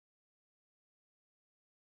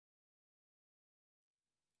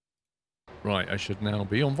Right, I should now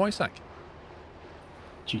be on voice act.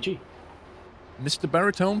 GG. Mr.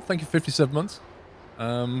 Baritone, thank you for 57 months.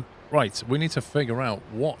 Right, we need to figure out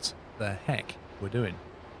what the heck we're doing.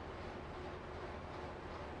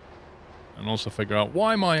 And also figure out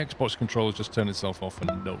why my Xbox controller just turned itself off for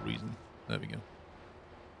no reason. There we go.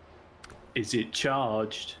 Is it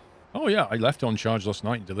charged? Oh yeah, I left it on charge last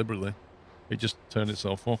night deliberately. It just turned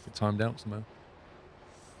itself off. It timed out somehow.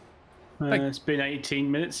 It's been 18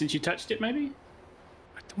 minutes since you touched it, maybe?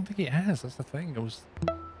 I don't think it has. That's the thing. It was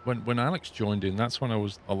when Alex joined in. That's when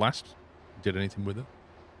I last did anything with it.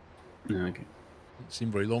 No, okay. Didn't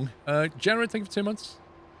seem very long. Jared, thank you for 2 months.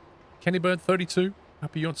 Kenny Bird 32.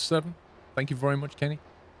 Happy Yacht 7. Thank you very much, Kenny.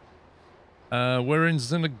 We're in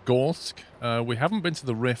Zinogorsk. We haven't been to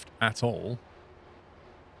the Rift at all.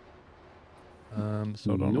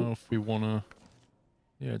 So I don't know if we want to...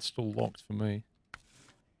 Yeah, it's still locked for me.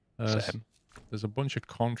 There's a bunch of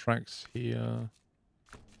contracts here.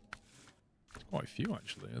 There's quite a few,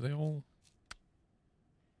 actually. Are they all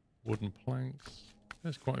wooden planks?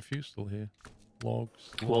 There's quite a few still here.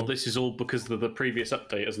 Logs. Well, this is all because of the previous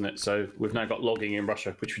update, isn't it? So we've now got logging in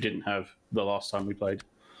Russia, which we didn't have the last time we played.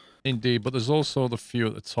 Indeed, but there's also the few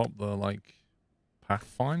at the top there, like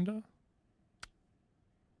Pathfinder,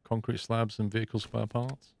 concrete slabs and vehicle spare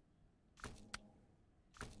parts.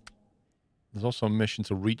 There's also a mission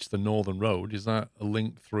to reach the Northern Road. Is that a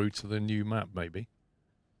link through to the new map, maybe?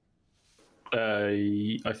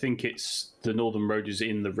 I think it's the Northern Road is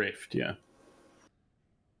in the Rift, yeah.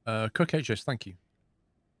 Cook HS, thank you.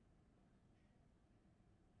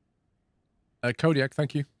 Kodiak,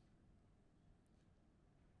 thank you.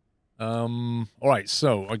 All right,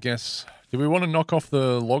 so I guess, do we want to knock off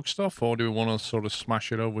the log stuff, or do we want to sort of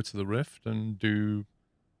smash it over to the Rift and do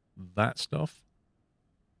that stuff?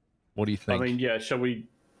 What do you think? I mean, yeah, shall we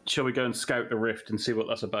go and scout the Rift and see what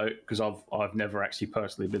that's about? Because I've never actually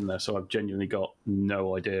personally been there, so I've genuinely got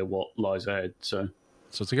no idea what lies ahead. So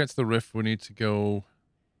to get to the Rift, we need to go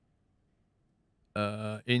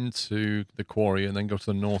into the quarry and then go to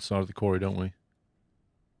the north side of the quarry, don't we?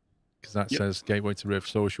 Because that says gateway to Rift.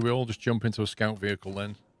 So should we all just jump into a scout vehicle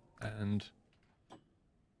then? And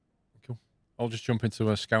cool. I'll just jump into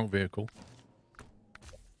a scout vehicle,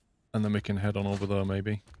 and then we can head on over there,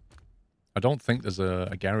 maybe. I don't think there's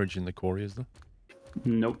a garage in the quarry, is there?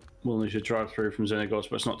 Nope. We'll need to drive through from Xenagos,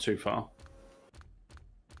 but it's not too far.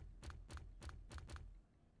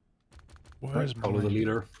 Where's follow the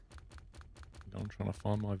leader? I'm trying to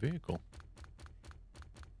find my vehicle.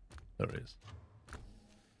 There it is.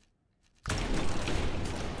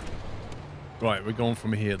 Right, we're going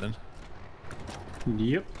from here then.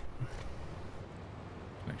 Yep.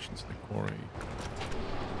 Connection to the quarry.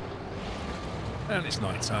 And it's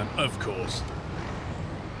night time, of course.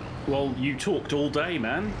 Well, you talked all day,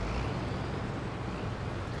 man.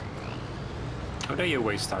 How dare you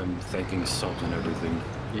waste time thanking salt and everything?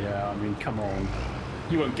 Yeah, I mean, come on.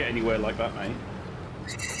 You won't get anywhere like that, mate.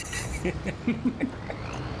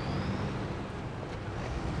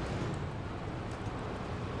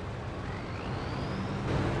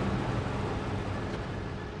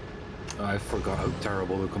 I forgot how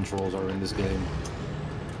terrible the controls are in this game.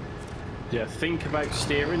 Yeah, think about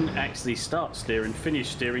steering, actually start steering, finish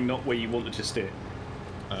steering, not where you wanted to steer.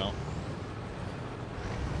 Well,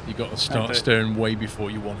 you got to start steering way before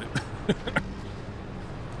you want it.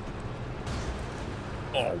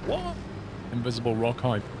 Oh, what? Invisible rock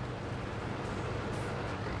hype.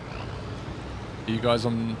 Are you guys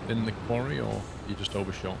in the quarry, or you just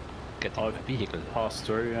overshot? Get out of the vehicle. Passed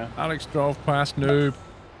through, yeah. Alex drove past, noob.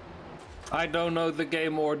 I don't know the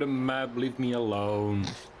game or the map, leave me alone.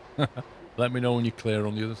 Let me know when you're clear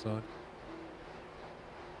on the other side.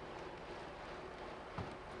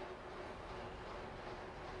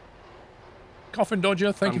 Coffin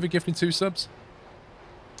Dodger, thank you for gifting 2 subs.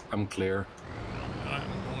 I'm clear. I'm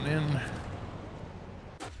going in.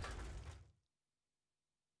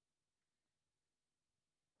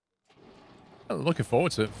 I'm looking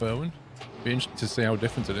forward to it, Fairwind. Be interesting to see how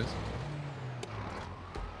different it is.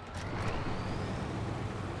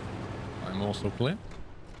 I'm also clear.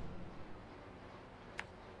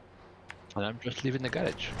 And I'm just leaving the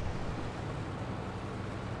garage.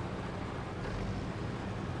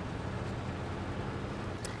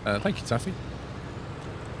 Thank you, Taffy.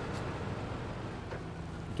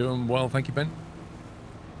 Doing well, thank you, Ben.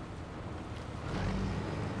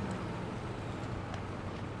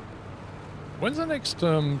 When's the next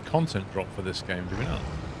content drop for this game? Do we know?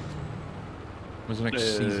 When's the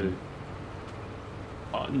next season?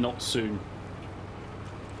 Not soon.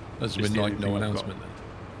 There's been like no announcement then.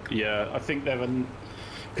 Yeah, I think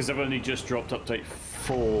because they've only just dropped update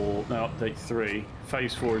 4, no, update 3.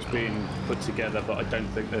 Phase 4 is being put together, but I don't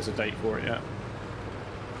think there's a date for it yet.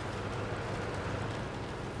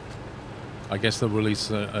 I guess they'll release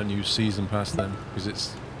a new season pass then, because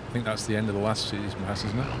I think that's the end of the last season pass,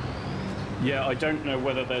 isn't it? Yeah, I don't know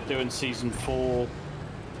whether they're doing season 4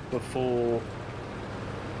 before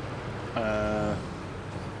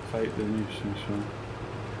Fate the new season.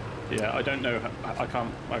 Yeah, I don't know. I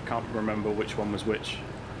can't remember which one was which.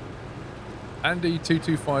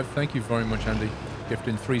 Andy225, thank you very much, Andy.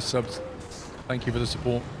 Gifting 3 subs. Thank you for the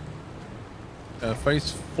support.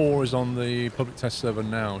 Phase 4 is on the public test server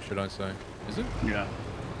now, should I say? Is it? Yeah.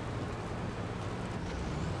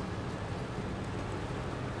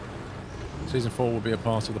 Season 4 will be a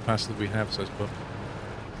part of the pass that we have, says Pup.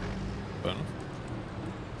 Fair enough.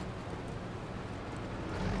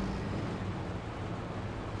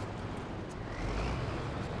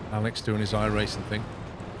 Alex doing his iRacing thing.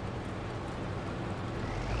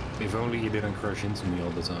 If only you didn't crash into me all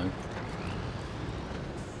the time.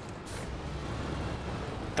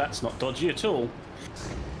 That's not dodgy at all.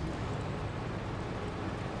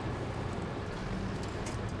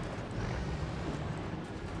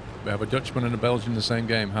 We have a Dutchman and a Belgian in the same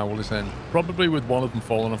game. How will this end? Probably with one of them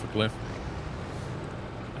falling off a cliff.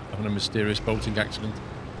 Having a mysterious boating accident.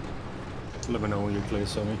 Let me know when you play,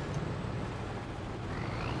 Sammy.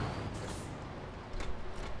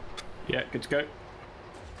 Yeah, good to go.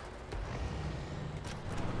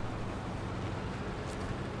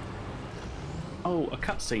 Oh, a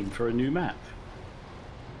cutscene for a new map.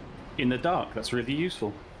 In the dark, that's really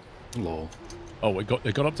useful. Lol. Oh, it got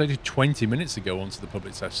updated 20 minutes ago onto the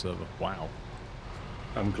public test server. Wow.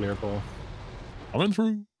 I'm clear, Paul. Coming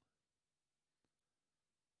through.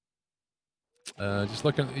 Just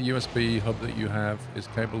looking at the USB hub that you have, is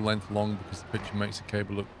cable length long because the picture makes the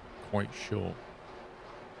cable look quite short?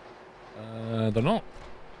 They're not.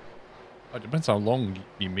 It depends how long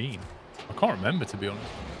you mean. I can't remember, to be honest.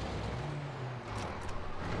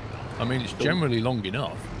 I mean, it's generally long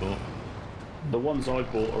enough, but... The ones I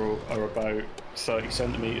bought are about 30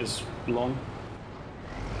 centimetres long.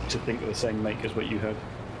 To think of the same make as what you had.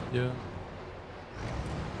 Yeah.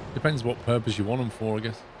 Depends what purpose you want them for, I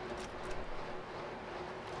guess.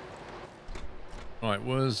 Right,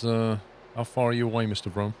 where's... how far are you away,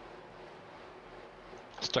 Mr. Brom?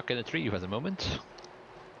 Stuck in a tree for the moment.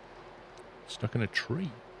 Stuck in a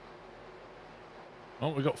tree. Oh,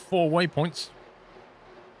 we've got 4 waypoints.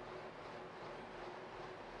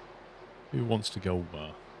 Who wants to go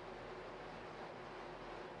where?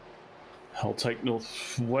 I'll take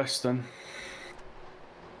northwest then.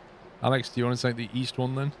 Alex, do you want to take the east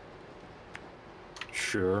one then?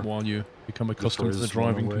 Sure. While you become accustomed to the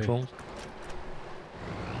driving controls?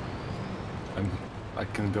 I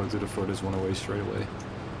can go to the furthest one away straight away.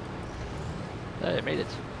 I made it.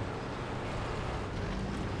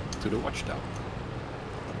 To the watchtower.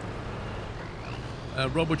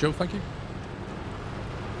 Robo Joe, thank you.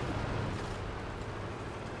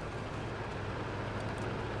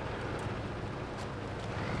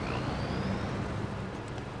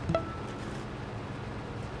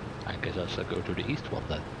 I guess I'll still go to the east one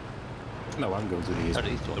then. No, I'm going to the east. Or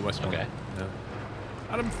the east one. The west one. Okay. Yeah.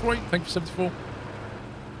 Adam Thwaite, thank you for 74.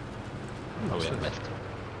 Oh yeah, west.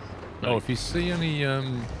 Oh, if you see any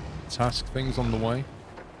task things on the way,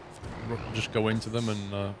 just go into them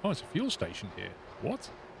and... oh, it's a fuel station here. What?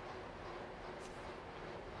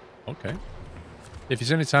 Okay. If you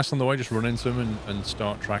see any tasks on the way, just run into them and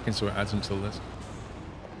start tracking so it adds them to the list.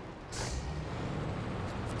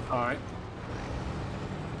 Alright.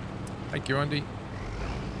 Thank you, Andy.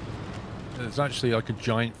 There's actually like a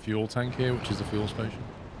giant fuel tank here, which is the fuel station.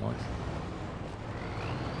 Nice.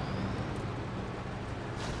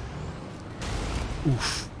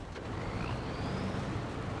 Oof.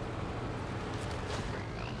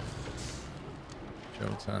 Show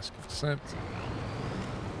task accept.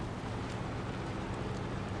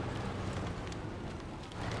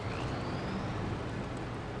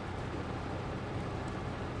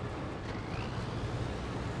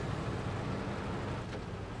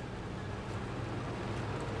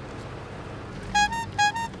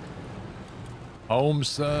 Home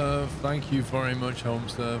serve, thank you very much, home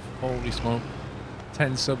serve. Holy smoke.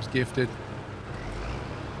 10 subs gifted.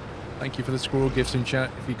 Thank you for the squirrel gifts in chat.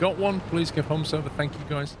 If you got one, please give home serve a thank you,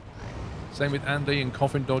 guys. Same with Andy and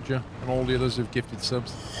Coffin Dodger and all the others who've gifted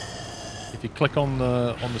subs. If you click on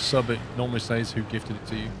the sub, it normally says who gifted it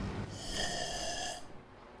to you.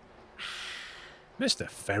 Mr.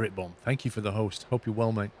 Ferret Bomb, thank you for the host. Hope you're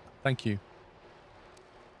well, mate. Thank you.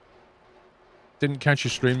 Didn't catch your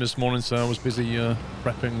stream this morning, so I was busy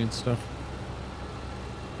prepping and stuff.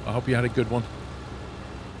 I hope you had a good one.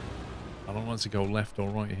 I don't want to go left or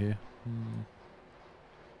right here.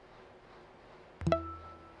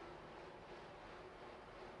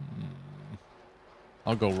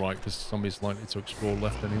 I'll go right because somebody's likely to explore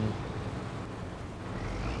left anyway.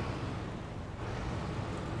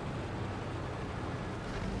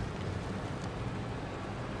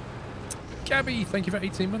 Gabby, thank you for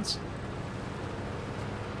 18 months.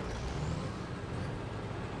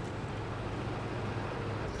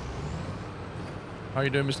 How you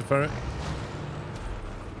doing, Mr. Ferret?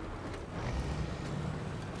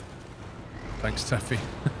 Thanks, Taffy.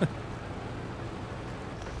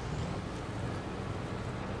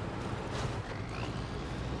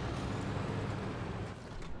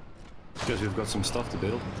 Because we've got some stuff to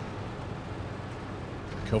build.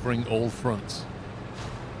 Covering all fronts.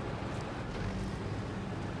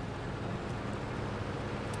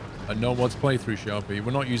 And no mods playthrough, Sharpie.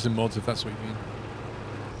 We're not using mods if that's what you mean.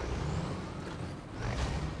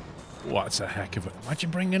 Well, that's a heck of it. Imagine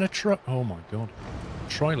bringing a truck. Oh my god. A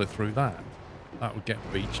trailer through that. That would get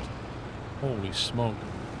beached. Holy smoke.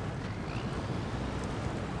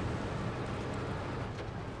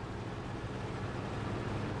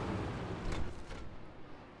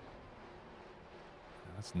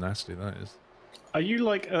 That's nasty, that is. Are you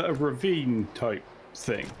like a ravine type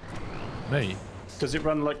thing? Me? Does it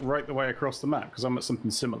run like right the way across the map? Because I'm at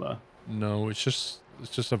something similar. No, it's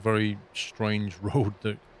just a very strange road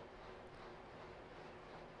that...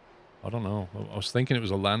 I don't know. I was thinking it was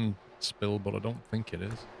a land spill, but I don't think it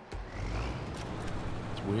is.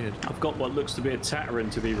 It's weird. I've got what looks to be a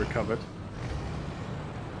Tatarin to be recovered.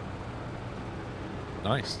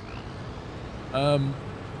 Nice.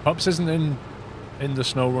 Pups isn't in the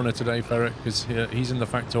Snowrunner today, Ferret, because he's in the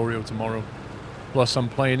Factorio tomorrow. Plus, I'm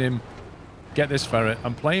playing him... Get this, Ferret.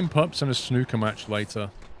 I'm playing Pups in a snooker match later.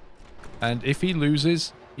 And if he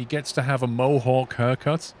loses, he gets to have a mohawk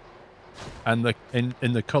haircut. And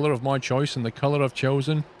in the colour of my choice, and the colour I've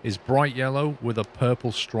chosen is bright yellow with a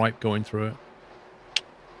purple stripe going through it.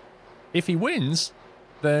 If he wins,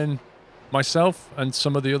 then myself and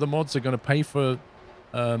some of the other mods are going to pay for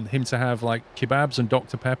him to have like kebabs and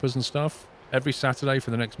Dr. Peppers and stuff every Saturday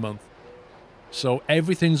for the next month. So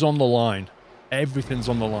everything's on the line. Everything's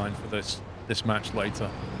on the line for this match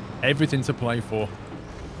later. Everything to play for.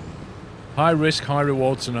 High risk, high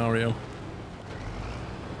reward scenario.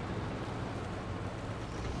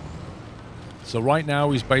 So right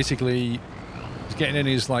now he's getting in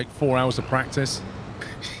his like 4 hours of practice.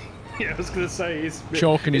 Yeah, I was going to say he's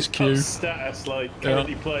chalking his queue. Status like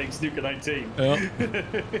currently playing Snooker 19.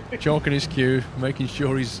 Yeah. Chalking his queue, making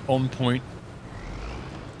sure he's on point.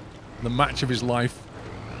 The match of his life.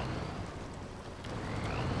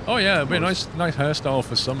 Oh yeah, it'd be a nice hairstyle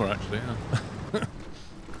for summer actually. Yeah.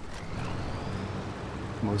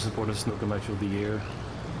 Most important snooker match of the year.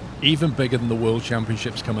 Even bigger than the World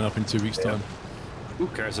Championships coming up in 2 weeks' time. Who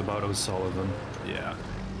cares about O'Sullivan? Yeah.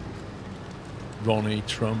 Ronnie,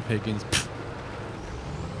 Trump, Higgins. Pfft.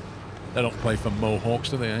 They don't play for Mohawks,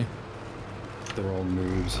 do they, eh? They're all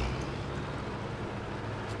noobs.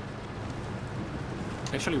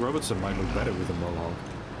 Actually, Robertson might look better with a Mohawk.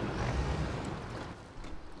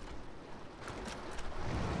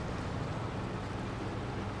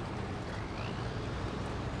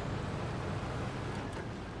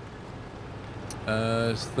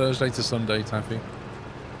 It's Thursday to Sunday, Taffy.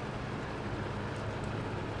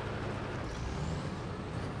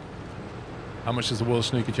 How much does the World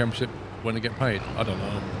Snooker Championship when they get paid? I don't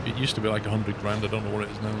know. It used to be like 100 grand. I don't know what it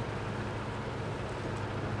is now.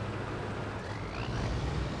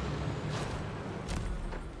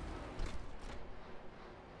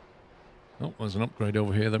 Oh, there's an upgrade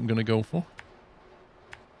over here that I'm going to go for.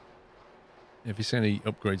 If you see any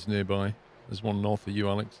upgrades nearby, there's one north of you,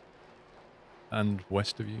 Alex. And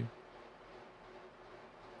west of you.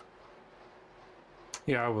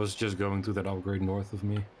 Yeah, I was just going to that upgrade north of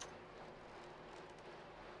me.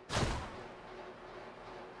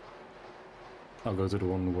 I'll go to the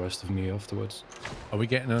one west of me afterwards. Are we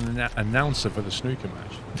getting an announcer for the snooker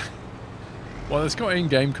match? Well, it's got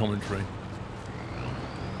in-game commentary.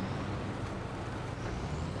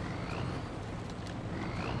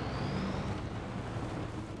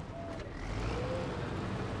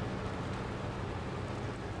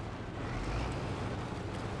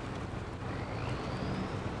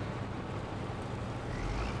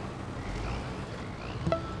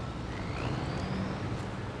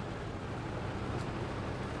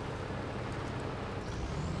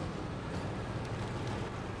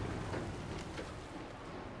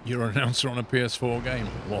 You're an announcer on a PS4 game.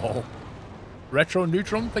 Lol. Retro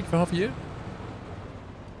Neutron, thank you for half a year.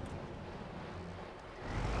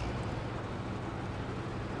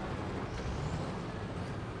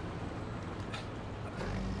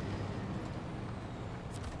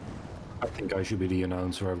 think I should be the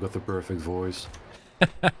announcer. I've got the perfect voice.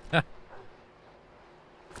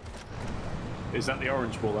 Is that the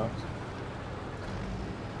orange ball, Alex?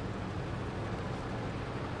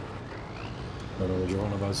 I don't know what you're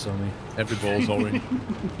on about, Sammy. Every ball's orange.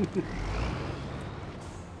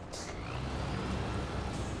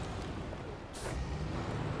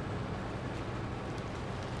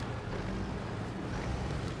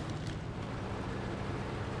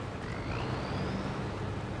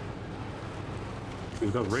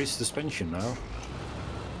 We've got race suspension now.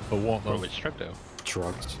 For what though? For which truck though?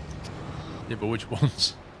 Trucks. Yeah, but which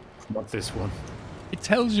ones? Not this one. It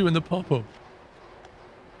tells you in the pop-up.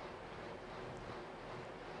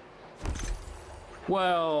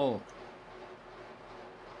 Well,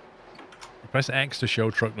 Press X to show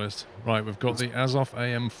truck list. Right, we've got the Azov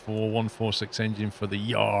AM4146 engine for the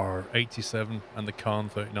YAR 87 and the Khan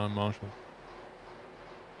 39 Marshall.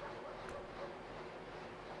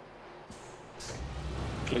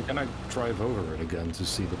 can I drive over it again to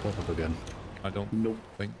see the pop-up again? I don't Nope.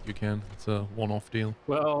 think you can. It's a one-off deal.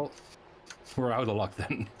 Well, we're out of luck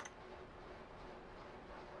then.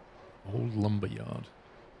 Old lumber yard.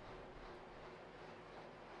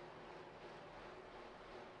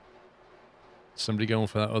 Somebody going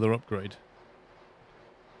for that other upgrade?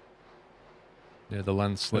 Yeah, the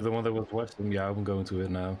landslip. The one that was western, yeah, I'm going to it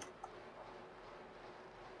now.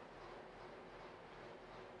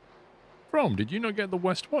 From, did you not get the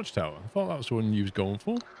West Watchtower? I thought that was the one you was going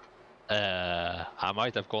for. I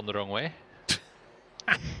might have gone the wrong way.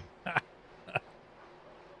 Fair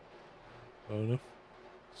enough.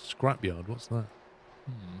 Scrapyard, what's that?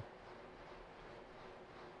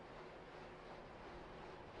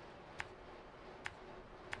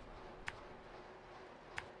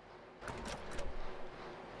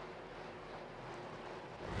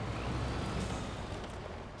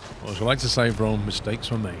 Well, as I like to say, Rome,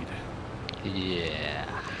 mistakes were made. Yeah.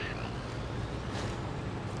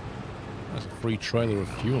 There's a free trailer of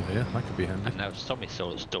fuel here. That could be handy. And now somebody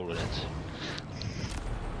stolen it.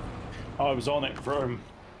 I was on it from.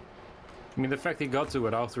 I mean, the fact he got to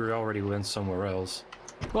it after he already went somewhere else.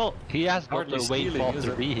 Well, he has got Hardly a way stealing, is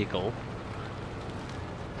faster it? vehicle.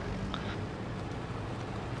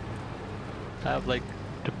 I have like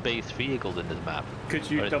the base vehicle in this map. Could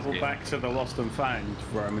you But it's- double back to the lost and found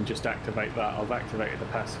room and just activate that? I've activated the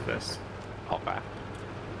pacifist. Okay.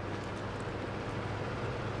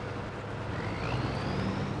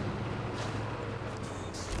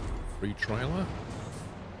 Free trailer.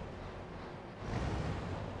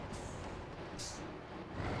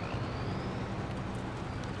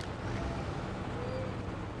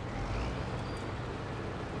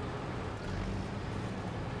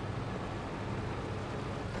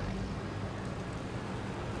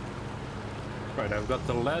 Right, I've got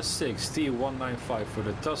the last 6, T195 for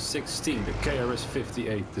the TUS 16, the KRS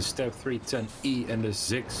 58, the Step 310E, and the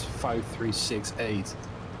ZIX 5368.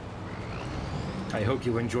 I hope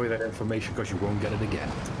you enjoy that information because you won't get it again.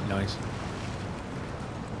 Nice.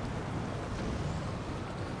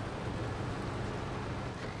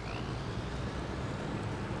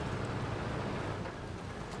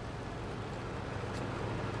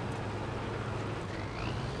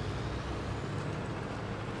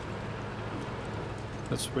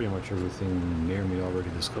 That's pretty much everything near me already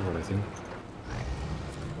discovered, I think.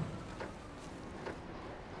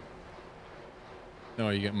 Oh,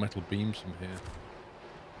 you get metal beams from here.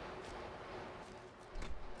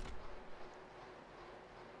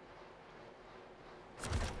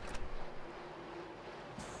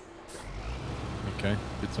 Okay,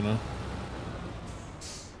 good to know.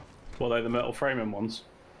 Well, they're the metal framing ones.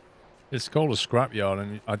 It's called a scrapyard,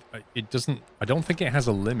 and it doesn't. I don't think it has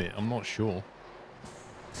a limit. I'm not sure.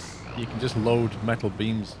 You can just load metal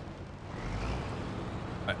beams.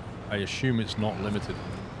 I assume it's not limited.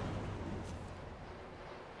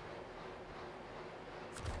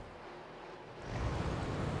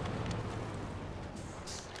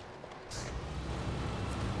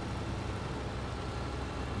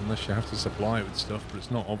 Unless you have to supply it with stuff, but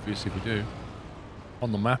it's not obvious if you do.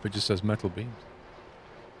 On the map, it just says metal beams.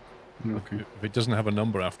 Okay. If it doesn't have a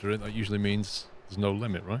number after it, that usually means there's no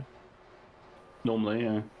limit, right? Normally,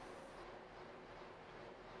 yeah.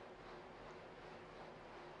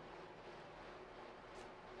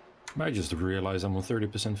 I just realized I'm on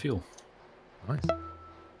 30% fuel. Nice.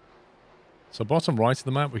 So bottom right of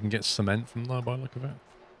the map, we can get cement from there by the look of it.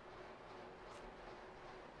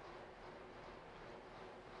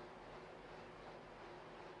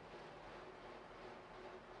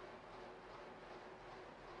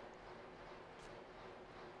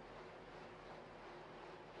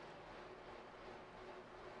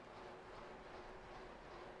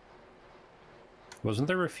 Wasn't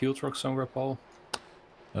there a fuel truck somewhere, Paul?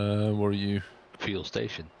 Where are you? Fuel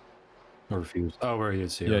station. Or fuel? Oh, where he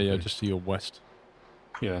is here. Yeah, okay. yeah, just to your west.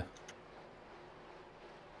 Yeah.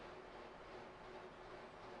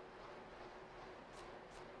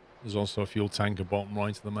 There's also a fuel tanker bottom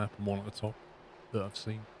right of the map and one at the top that I've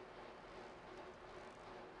seen.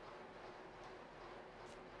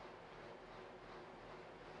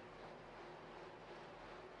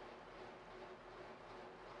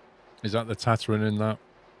 Is that the Tatterin in that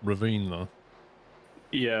ravine, though?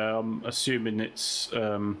 Yeah, I'm assuming it's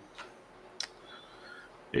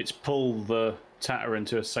pull the tatter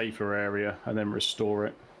into a safer area and then restore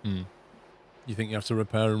it. Hmm. You think you have to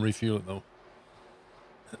repair and refuel it, though?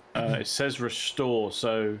 It says restore,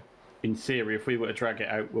 so in theory, if we were to drag it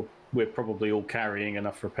out, we're probably all carrying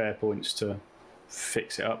enough repair points to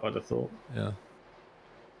fix it up, I'd have thought. Yeah.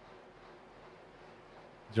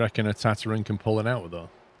 Do you reckon a Tatterin can pull it out, though?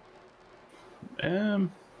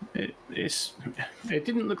 It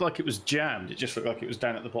didn't look like it was jammed. It just looked like it was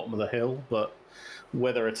down at the bottom of the hill. But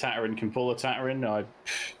whether a Tatterin can pull a Tatterin,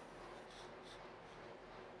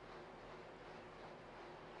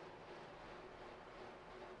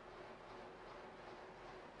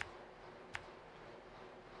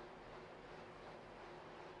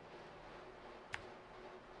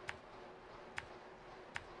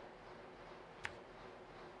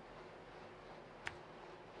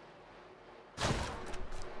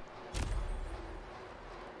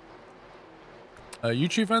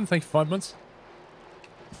 YouTube fan, thank you for 5 months.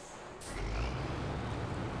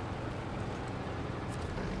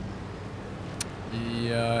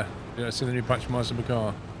 Yeah, I see the new patch for Mazda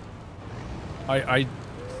car. I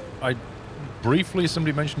briefly,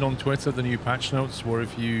 somebody mentioned on Twitter the new patch notes where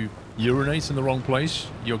if you urinate in the wrong place,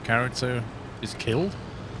 your character is killed,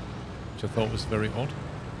 which I thought was very odd.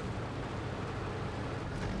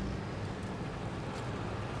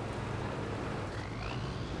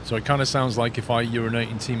 So it kind of sounds like if I urinate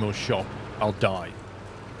in Timo's shop, I'll die,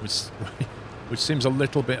 which seems a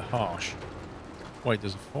little bit harsh. Wait,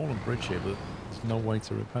 there's a fallen bridge here, but there's no way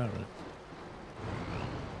to repair it.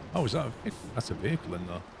 Oh, is that a vehicle? That's a vehicle in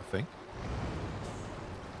there, I think.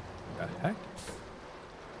 The heck?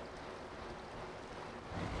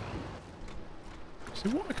 So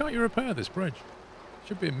why can't you repair this bridge?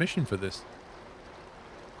 Should be a mission for this.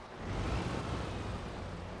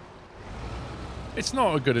 It's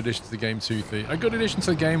not a good addition to the game, Toothy. A good addition to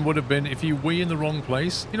the game would have been if you wee in the wrong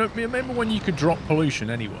place. You know, remember when you could drop pollution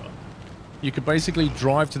anywhere? You could basically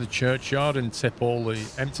drive to the churchyard and tip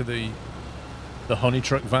empty the honey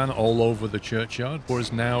truck van all over the churchyard,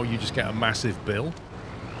 whereas now you just get a massive bill.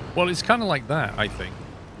 Well, it's kind of like that, I think.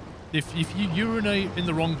 If you urinate in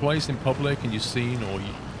the wrong place in public and you're seen, or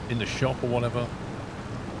in the shop or whatever,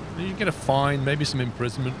 you get a fine, maybe some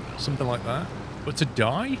imprisonment, something like that. But to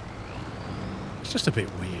die? It's just a bit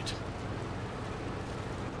weird.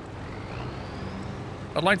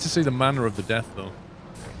 I'd like to see the manner of the death, though.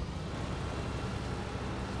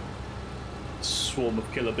 swarm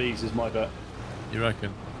of killer bees is my bet. You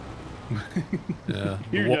reckon? Yeah.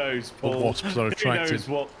 Who knows, Paul? The wasps are attracted.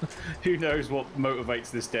 Who knows what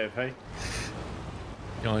motivates this dev, hey?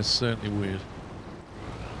 Yeah, it's certainly weird.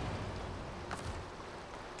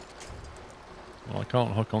 Well, I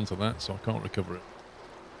can't hook onto that, so I can't recover it.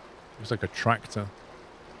 Looks like a tractor.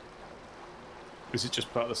 Is it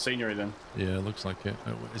just part of the scenery then? Yeah, it looks like it.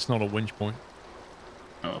 It's not a winch point.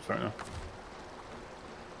 Oh, fair enough.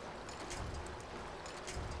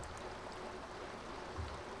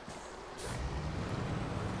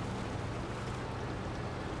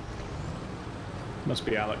 Must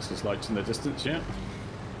be Alex's lights in the distance, yeah?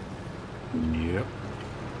 Yep.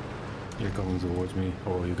 You're coming towards me,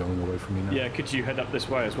 or you're going away from me now? Yeah, could you head up this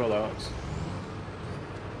way as well, Alex?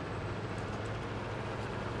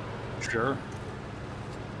 Sure.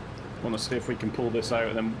 Want to see if we can pull this out,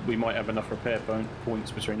 and then we might have enough repair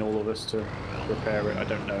points between all of us to repair it. I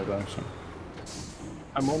don't know though. So.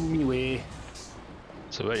 I'm on my way.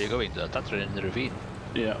 So where are you going? The Tatran in the ravine?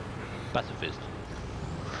 Yeah. Pacifist.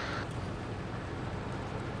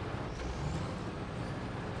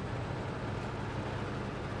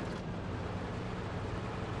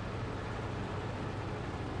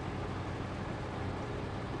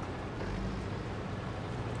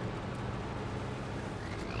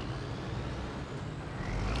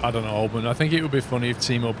 I don't know, Alban. I think it would be funny if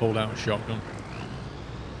Timo pulled out a shotgun.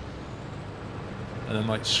 And then,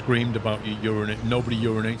 like, screamed about you urinate. Nobody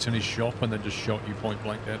urinates in his shop, and then just shot you point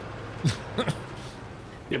blank dead.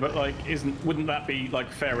 Yeah, but, like, wouldn't that be, like,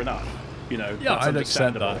 fair enough? You know? Yeah, that's I'd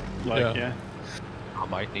accept that. Like, yeah. I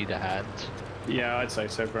might need a hand. Yeah, I'd say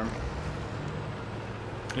so for him.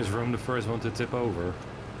 Is Rome the first one to tip over?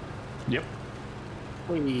 Yep.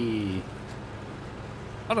 Whee!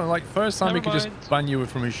 I don't know, like, first time he Never could just mind. ban you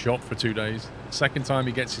from his shop for 2 days. Second time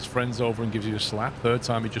he gets his friends over and gives you a slap. Third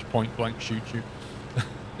time he just point blank shoots you.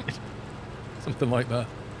 Something like that.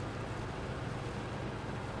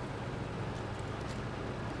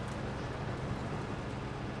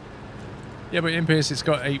 Yeah, but in Pierce it's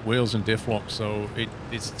got 8 wheels and diff lock, so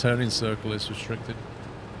its turning circle is restricted.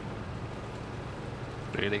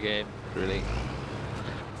 Really, game? Really?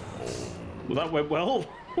 Well, that went well.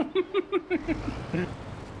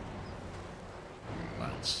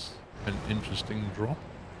 That's an interesting drop.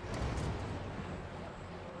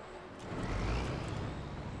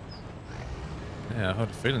 Yeah, I had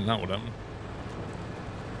a feeling that would happen.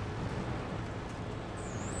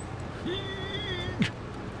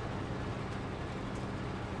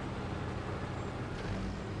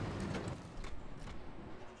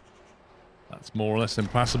 That's more or less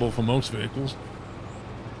impassable for most vehicles.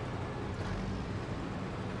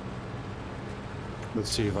 Let's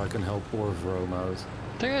see if I can help poor Rome out.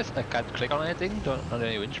 Thing is, I can't click on anything, on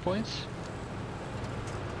any winch points.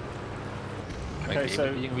 My Okay, game so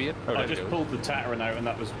is being weird. Oh, I there we just go. pulled the Tataran out and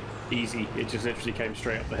that was easy. It just literally came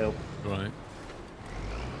straight up the hill. Right.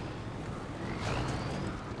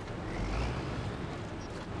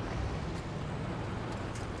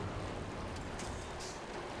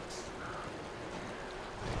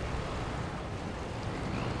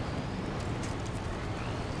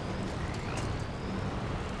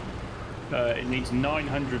 It needs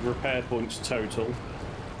 900 repair points total.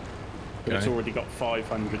 But it's Okay. already got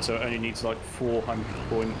 500, so it only needs like 400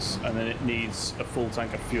 points, and then it needs a full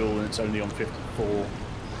tank of fuel, and it's only on 54.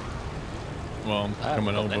 Well, I'm I haven't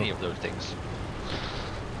coming done over. any of those things.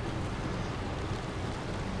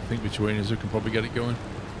 I think between us we can probably get it going.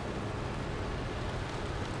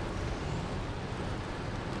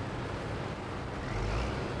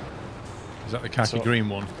 Is that the khaki So- green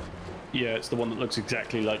one? Yeah, it's the one that looks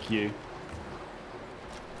exactly like you.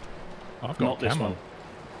 I've got Not this camo. one.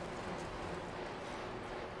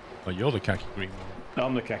 Oh, you're the khaki green one.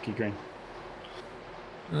 I'm the khaki green.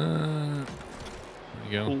 There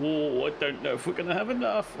you go. Oh, I don't know if we're going to have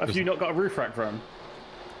enough. Have you not got a roof rack run?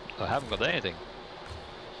 I haven't got anything.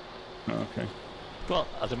 Oh, okay. Well,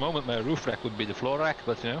 at the moment my roof rack would be the floor rack,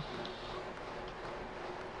 but you know.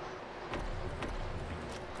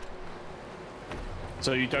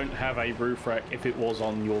 So you don't have a roof rack if it was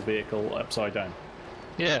on your vehicle upside down?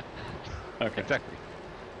 Yeah, Okay. exactly.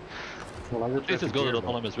 Well, I At least it's got an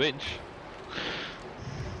autonomous winch.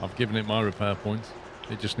 I've given it my repair points.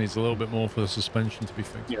 It just needs a little bit more for the suspension to be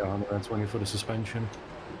fixed. Yeah, 120 for the suspension.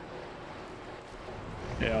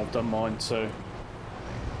 Yeah, I've done mine, so...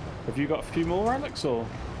 Have you got a few more, Alex, or...?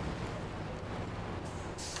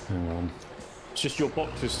 Hang on. It's just your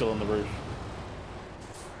box is still on the roof.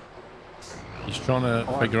 He's trying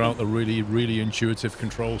to figure out the really intuitive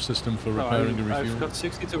control system for repairing and I've refueling. got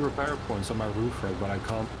 62 repair points on my roof rack, but I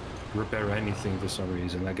can't repair anything for some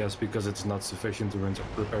reason. I guess because it's not sufficient to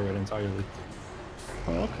repair it entirely.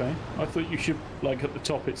 Oh, okay. I thought you should, like, at the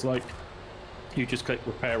top, it's like... You just click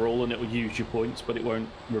repair all and it will use your points, but it won't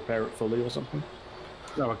repair it fully or something.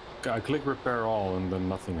 No, I click repair all and then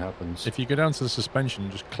nothing happens. If you go down to the suspension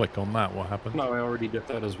and just click on that, what happens? No, I already did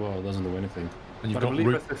that as well. It doesn't do anything. And you've But I got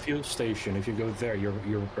believe at the fuel station, if you go there, your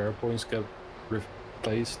repair points get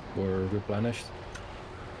replaced or replenished.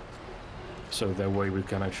 So that way we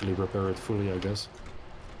can actually repair it fully, I guess.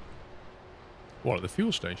 what, at the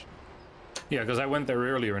fuel station? Yeah, because I went there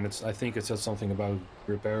earlier and I think it said something about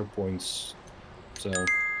repair points. So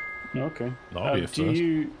Okay. That'll be a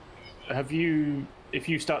do first. if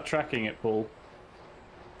you start tracking it, Paul,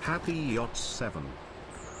 Happy Yacht 7.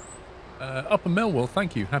 Upper Millwall,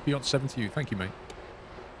 thank you. Happy Yacht 7 to you. Thank you, mate.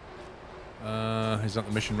 Is that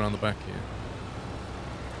the mission round the back here?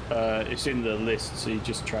 it's in the list, so you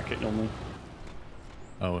just track it normally.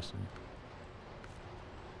 Oh, I see.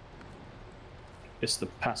 It's the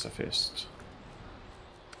pacifist.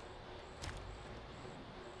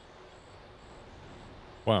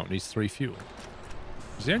 Wow, it needs 3 fuel.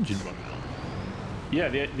 Is the engine running? Yeah,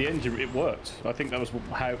 the engine, it worked. I think that was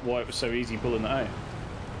why it was so easy pulling that out.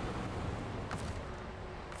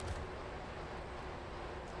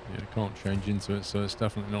 Yeah, I can't change into it, so it's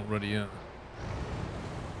definitely not ready yet.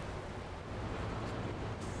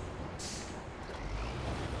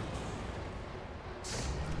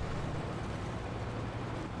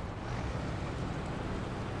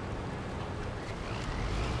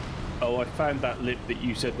 Oh, I found that lip that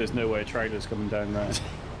you said there's no way a trailer's coming down there.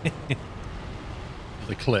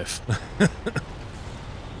 The cliff.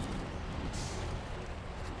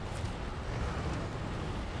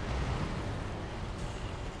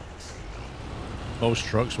 Most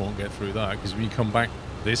trucks won't get through that because when you come back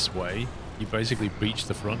this way, you basically beach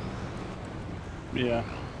the front. Yeah.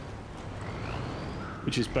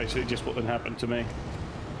 Which is basically just what then happened to me.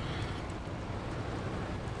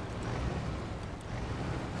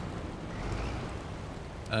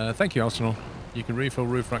 Thank you, Arsenal. You can refill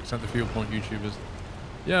roof racks at the fuel point, YouTubers.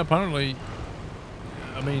 Yeah, apparently.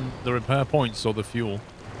 I mean, the repair points or the fuel?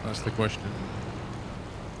 That's the question.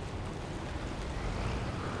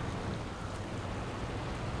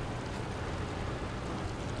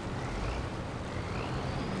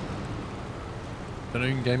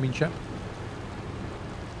 Afternoon, gaming chat.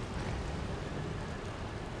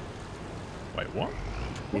 Wait, what?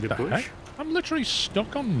 Need What a the push? heck? I'm literally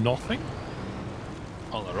stuck on nothing.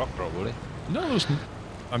 On a rock, probably. No,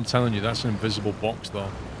 I'm telling you, that's an invisible box, though.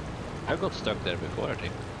 I got stuck there before, I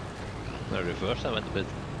think. When I reversed, I went a bit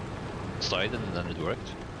side and then it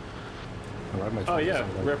worked. Alright, my Oh, truck is yeah,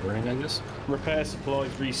 like burning, I guess. Repair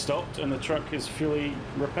supplies restocked and the truck is fully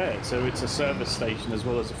repaired, so it's a service station as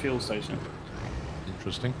well as a fuel station.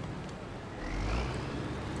 Interesting.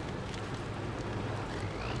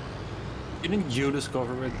 Didn't you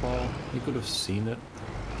discover it, Paul? You could have seen it.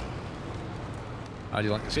 How do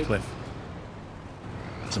you like this cliff?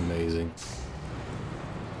 It's amazing.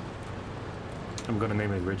 I'm gonna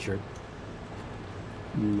name it Richard.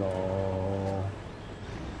 No.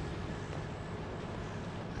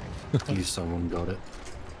 At least someone got it.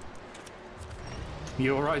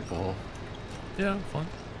 You alright, Paul? Yeah, fine.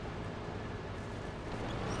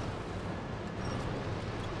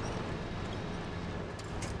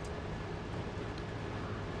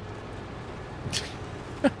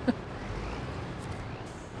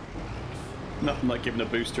 Nothing like giving a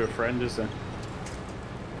boost to a friend, is there?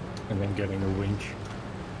 And then getting a winch.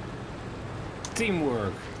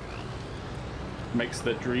 Teamwork! Makes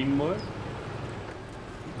the dream work.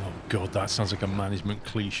 Oh god, that sounds like a management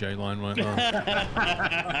cliche line right now.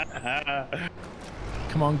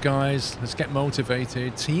 Come on guys, let's get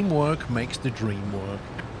motivated. Teamwork makes the dream work.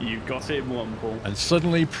 You got it in one, Paul. And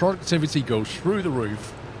suddenly productivity goes through the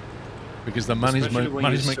roof because the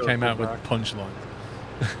management came out with punchlines.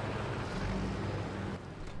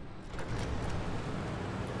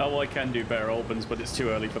 Oh, I can do better Albans, but it's too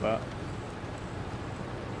early for that.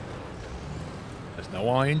 There's no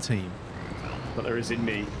I in team. But there is in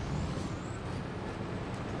me.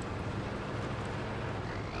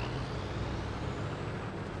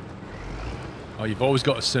 Oh, you've always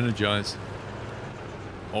got to synergize.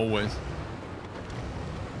 Always.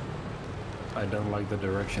 I don't like the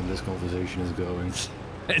direction this conversation is going.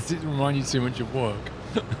 Does it remind you too much of work?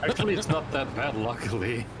 Actually, it's not that bad,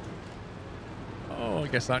 luckily. Oh, I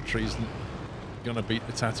guess that tree's gonna beat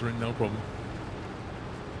the Tatterin, no problem.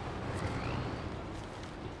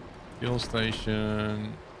 Fuel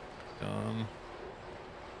station done.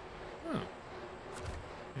 Oh.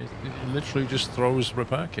 It literally just throws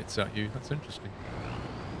repair kits at you. That's interesting.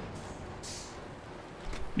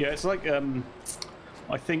 Yeah, it's like,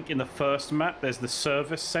 I think in the first map there's the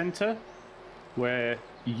service center where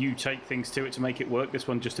you take things to it to make it work. This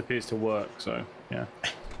one just appears to work, so yeah.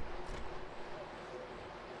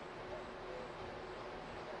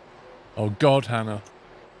 Oh god, Hannah.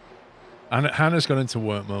 Hannah's gone into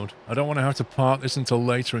work mode. I don't want to have to park this until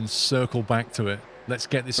later and circle back to it. Let's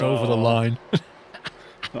get this over the line.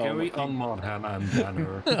 Can we unmod Hannah and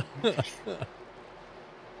banner?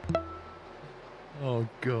 Oh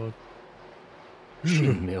god. She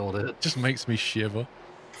nailed it. Just makes me shiver.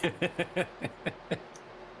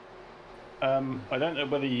 I don't know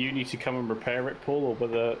whether you need to come and repair it, Paul, or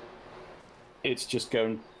whether it's just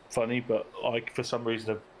going funny, but I, for some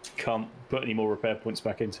reason, I can't put any more repair points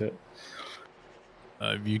back into it.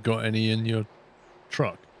 Have you got any in your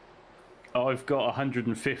truck? I've got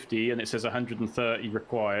 150 and it says 130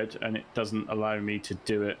 required, and it doesn't allow me to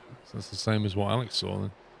do it. So that's the same as what Alex saw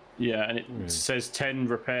then. Yeah, and it says 10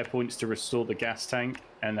 repair points to restore the gas tank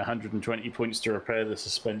and 120 points to repair the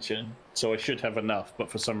suspension. So I should have enough, but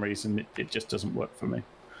for some reason it just doesn't work for me.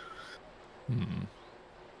 Hmm.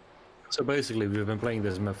 So basically, we've been playing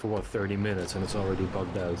this map for what, 30 minutes, and it's already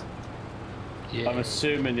bugged out. Yeah. I'm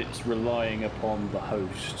assuming it's relying upon the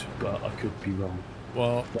host, but I could be wrong.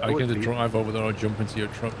 Well, I get to drive over there or jump into your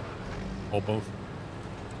truck, or both.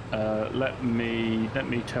 Let me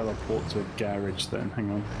teleport to a garage then.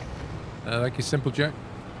 Hang on. Thank you, Simple Jack.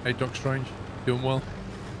 Hey, Doc Strange, doing well.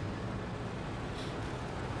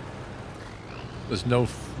 There's no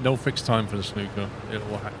fixed time for the snooker.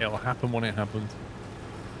 It'll happen when it happens.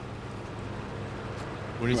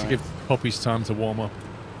 We need to give puppies time to warm up.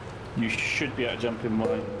 You should be able to jump in my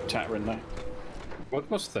Tatterin now.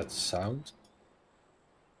 What was that sound?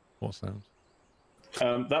 What sound?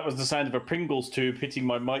 That was the sound of a Pringles tube hitting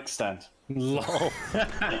my mic stand. Lol. I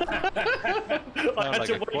had like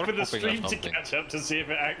to a wait cork for the popping or stream to something. catch up to see if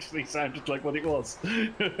it actually sounded like what it was.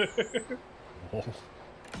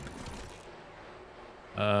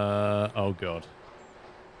 Oh god.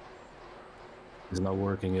 It's not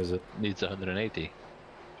working, is it? Needs 180.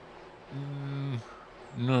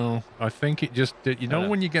 No, I think it just did. You know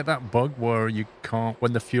when you get that bug where you can't,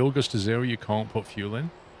 when the fuel goes to 0, you can't put fuel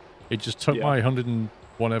in? It just took my 100 and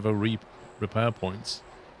whatever repair points,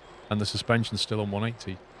 and the suspension's still on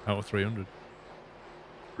 180 out of 300.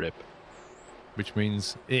 Rip. Which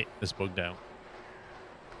means it is bugged out.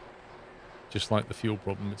 Just like the fuel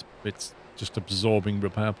problem, it's just absorbing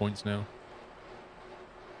repair points now.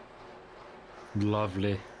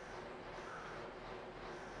 Lovely.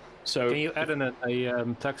 So Can you add in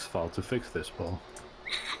a text file to fix this, Paul?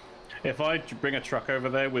 if I bring a truck over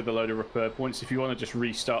there with a load of repair points, if you want to just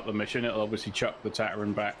restart the mission, it'll obviously chuck the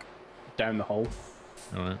Tataran back down the hole.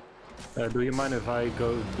 All right. Do you mind if I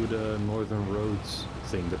go do the Northern Roads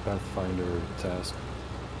thing, the Pathfinder task?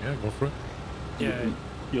 Yeah, go for it. Yeah.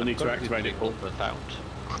 You'll need to activate it, Paul. But found.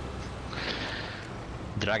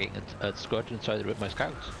 Dragging it at Squirrel inside with my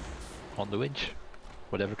scouts. On the winch.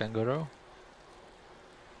 Whatever can go wrong.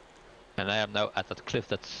 And I am now at that cliff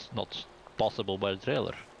that's not possible by the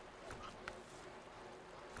trailer.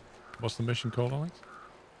 What's the mission called, Alex?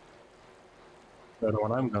 That's the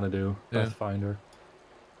one I'm gonna do, Yeah. Pathfinder.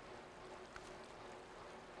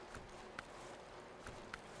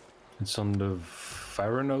 It's on the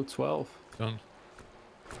Farano 12. Done.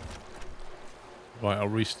 Right, I'll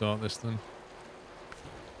restart this then.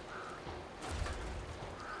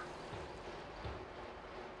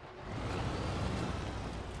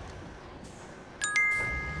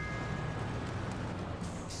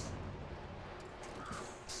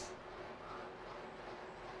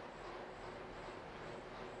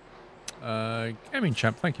 Gaming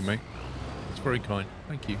champ, thank you, mate. It's very kind.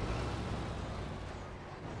 Thank you.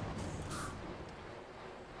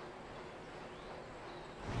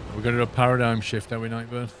 We're going to do a paradigm shift, are we,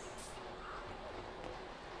 Nightbird?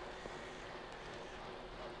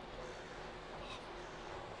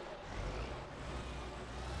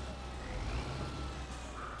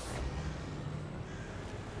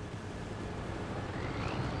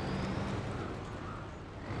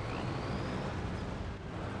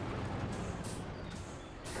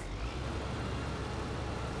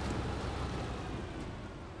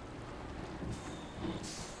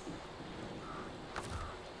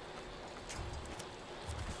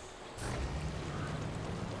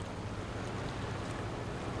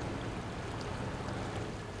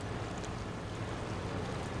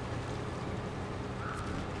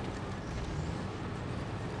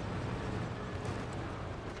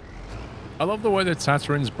 I love the way the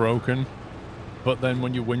Tataran's broken, but then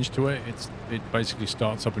when you winch to it, it basically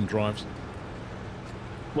starts up and drives.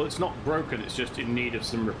 Well, it's not broken, it's just in need of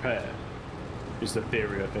some repair, is the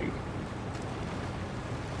theory, I think.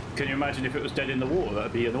 Can you imagine if it was dead in the water?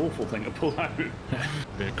 That'd be an awful thing to pull out. Be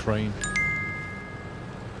a crane.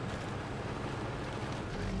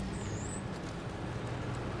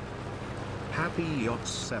 Happy Yachts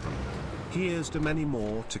 7. Here's to many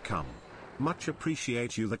more to come. Much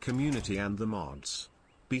appreciate you, the community and the mods.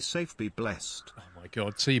 Be safe, be blessed. Oh my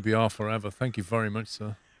god, TBR forever. Thank you very much,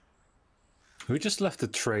 sir. We just left the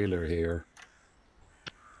trailer here.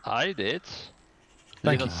 I did.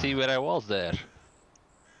 Thank You you. can see where I was there.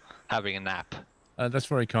 Having a nap. That's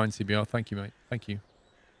very kind, TBR. Thank you, mate. Thank you.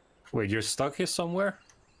 Wait, you're stuck here somewhere?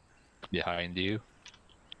 Behind you.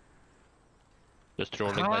 Just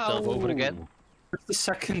rolling myself over again. It's the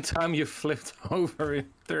second time you flipped over in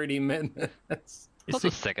 30 minutes. Not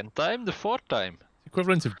the second time, the fourth time.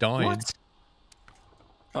 Equivalent of dying. What?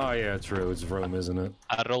 Oh yeah, true. It's Rome, isn't it?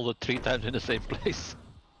 I rolled it 3 times in the same place.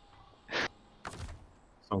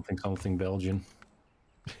 Something Belgian.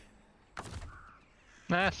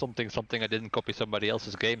 Nah, something I didn't copy somebody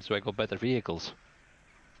else's game, so I got better vehicles.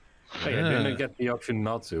 Hey, I didn't get the option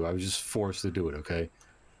not to. I was just forced to do it, okay?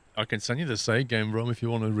 I can send you the save game, Rome, if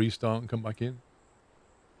you want to restart and come back in.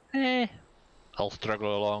 I'll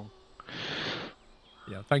struggle along.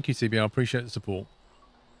 Yeah, thank you, TBR. I appreciate the support.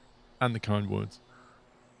 And the kind words.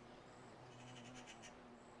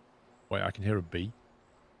 Wait, I can hear a bee.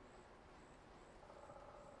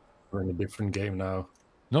 We're in a different game now.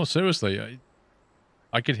 No, seriously.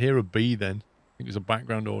 I could hear a bee then. I think it was a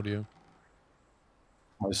background audio.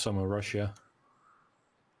 My summer Russia.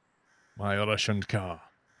 My Russian car.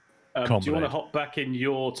 Do you want to Comrade. hop back in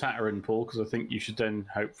your Tataran, Paul? Because I think you should then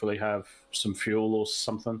hopefully have some fuel or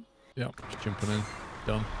something. Yep, just jumping in.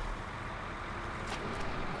 Done.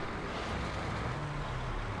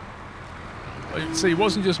 See, it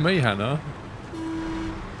wasn't just me, Hannah.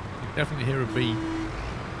 You definitely hear a bee.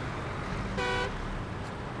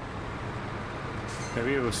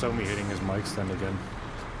 Maybe it was Somi hitting his mic stand again.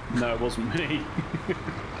 No, it wasn't me.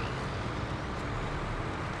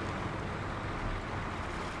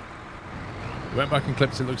 We went back and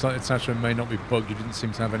clipped it. Looks like the Tatran may not be bugged. You didn't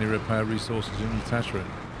seem to have any repair resources in your Tatran.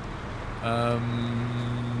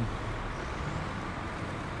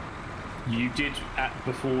 You did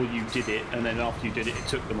before you did it, and then after you did it, it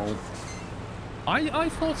took them all. I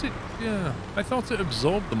thought it, yeah, I thought it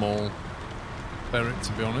absorbed them all, Ferret,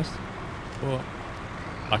 to be honest. But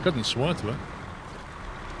I couldn't swear to it.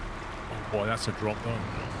 Oh boy, that's a drop though.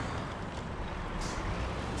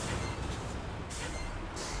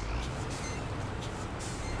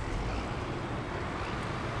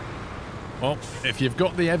 Well, if you've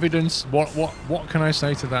got the evidence, what can I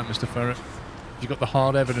say to that, Mr. Ferret? You've got the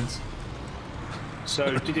hard evidence.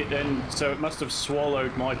 So did it then? So it must have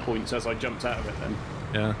swallowed my points as I jumped out of it then.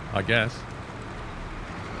 Yeah, I guess.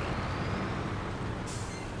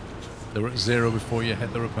 They were at 0 before you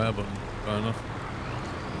hit the repair button. Fair enough.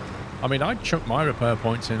 I mean, I chucked my repair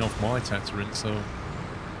points in off my Tatran, so...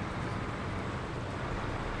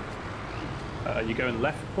 Are you going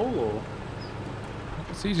left, Paul, or...?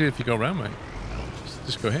 It's easier if you go around, mate.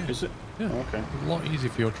 Just go here. Is it? Yeah. Oh, okay. A lot easier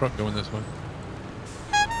for your truck going this way.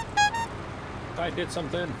 I did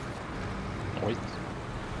something. Wait.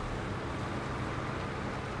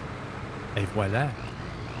 Et voila.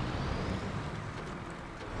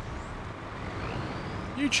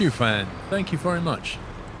 YouTube fan, thank you very much.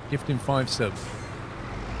 Gifting 5 subs.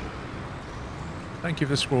 Thank you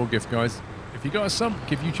for the squirrel gift, guys. If you got a sub,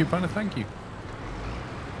 give YouTube fan a thank you.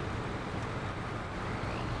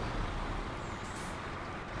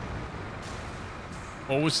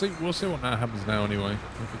 Well, we'll see what now happens now anyway,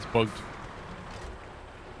 if it's bugged.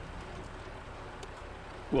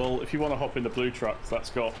 Well, if you want to hop in the blue truck, that's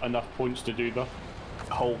got enough points to do the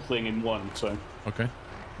whole thing in one, so... Okay.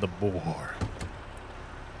 The boar.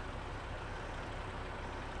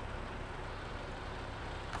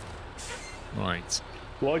 Right.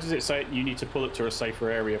 Why does it say you need to pull it to a safer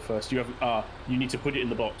area first? You haven't... you need to put it in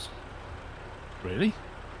the box. Really?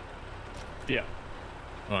 Yeah.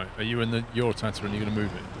 Right, are you in your Tatran and you're going to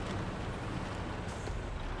move it?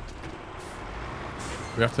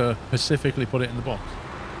 We have to specifically put it in the box.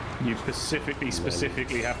 You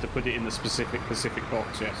specifically have to put it in the specific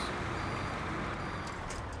box, yes.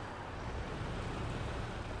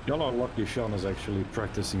 Y'all are lucky Sean is actually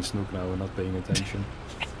practicing Snook now and not paying attention.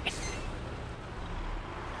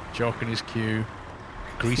 Chalking his cue,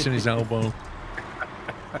 greasing his elbow.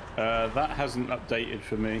 That hasn't updated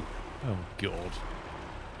for me. Oh, God.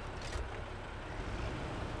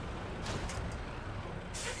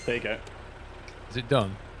 There you go. Is it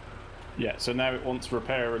done? Yeah, so now it wants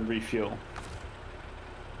repair and refuel.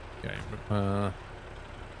 Okay, repair.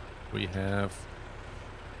 We have...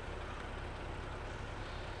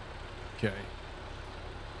 Okay.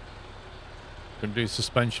 Gonna do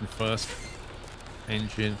suspension first.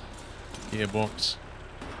 Engine, gearbox,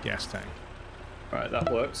 gas tank. Right,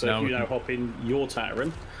 that works. So Now if you now hop in your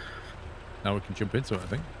Tatran... Now we can jump into it, I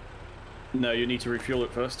think. No, you need to refuel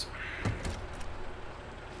it first.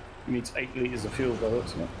 It needs 8 litres of fuel by the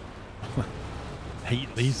looks of it.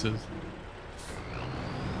 8 litres.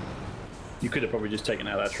 You could have probably just taken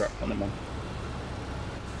out that truck on them on.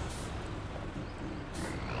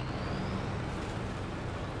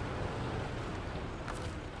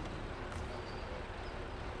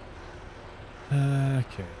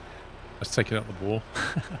 Okay. Let's take it out the wall.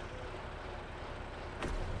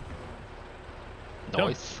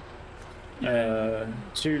 Nice.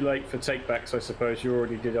 Too late for takebacks, I suppose. You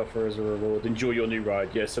already did offer as a reward. Enjoy your new ride.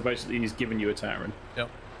 Yeah, so basically he's given you a Tatran. Yep.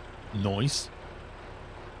 Nice.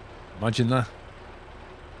 Imagine that.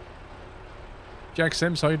 Jack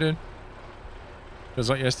Sims, how you doing? Feels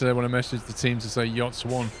like yesterday when I messaged the team to say Yachts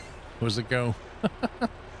won. Was a go.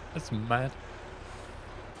 That's mad.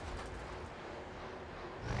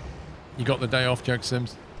 You got the day off, Jack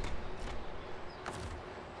Sims?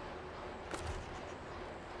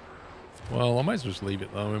 Well, I might as well just leave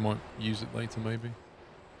it though. We might use it later, maybe.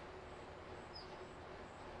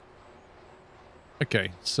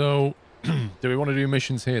 Okay, so do we want to do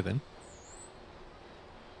missions here then?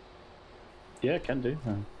 Yeah, can do.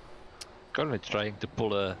 Currently trying to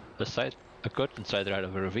pull a curtain sider out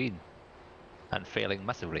of a ravine and failing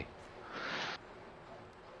massively.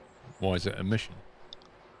 Why is it a mission?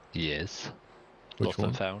 Yes. Which Lost one?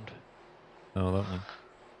 and found. Oh, that one.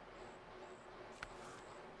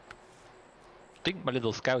 I think my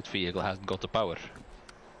little scout vehicle hasn't got the power.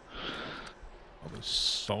 Oh, there's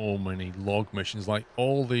so many log missions. Like,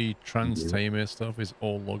 all the Trans-Tamir stuff is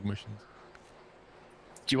all log missions.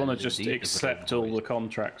 Do you want to And just indeed, accept all the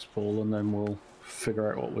contracts, Paul, and then we'll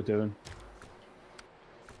figure out what we're doing?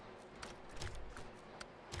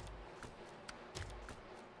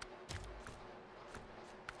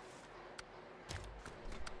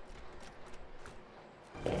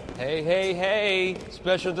 Hey, hey, hey!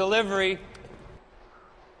 Special delivery!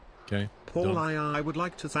 Okay. Paul, done. I would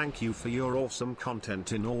like to thank you for your awesome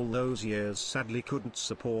content in all those years. Sadly couldn't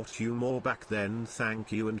support you more back then.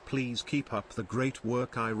 Thank you, and please keep up the great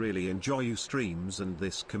work. I really enjoy your streams and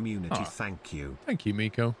this community. Thank you. Thank you,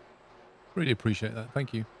 Miko. Really appreciate that.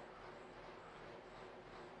 Thank you.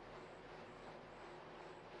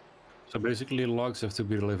 So basically, logs have to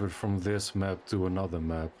be delivered from this map to another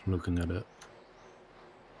map, looking at it.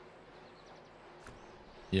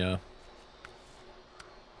 Yeah.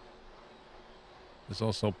 There's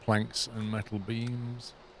also planks and metal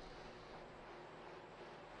beams.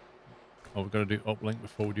 Oh, we've got to do uplink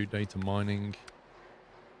before we do data mining.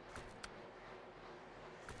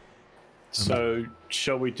 So,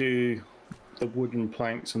 shall we do the wooden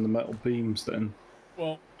planks and the metal beams then?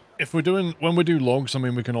 Well, if we're doing, when we do logs, I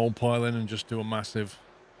mean, we can all pile in and just do a massive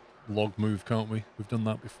log move, can't we? We've done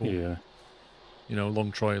that before. Yeah. You know,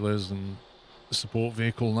 long trailers and the support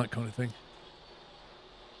vehicle and that kind of thing.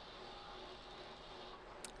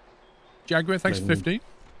 Jaguar, thanks for 50.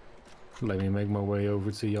 Let me make my way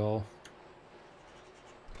over to y'all.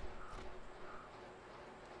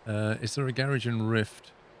 Is there a garage in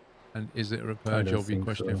Rift? And is it a repair job? Your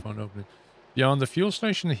question so. if I'm opening. Yeah, on the fuel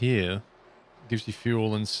station here, gives you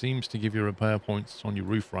fuel and seems to give you repair points on your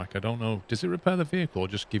roof rack. I don't know. Does it repair the vehicle or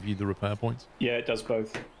just give you the repair points? Yeah, it does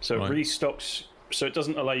both. So Right. it restocks. So it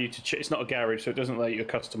doesn't allow you to. It's not a garage, so it doesn't allow you to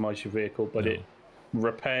customize your vehicle, but No. it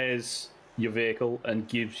repairs your vehicle and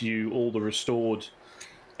gives you all the restored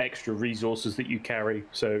extra resources that you carry.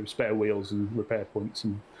 So spare wheels and repair points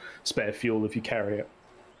and spare fuel if you carry it.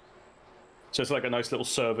 So it's like a nice little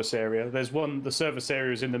service area. There's one. The service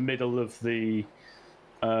area is in the middle of the.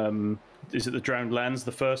 Is it the Drowned Lands?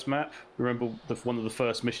 The first map. Remember, one of the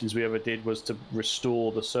first missions we ever did was to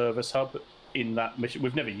restore the service hub. In that mission,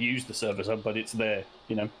 we've never used the service hub, but it's there.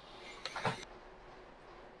 You know.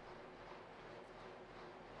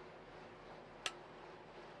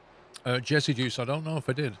 Jesse Juice, I don't know if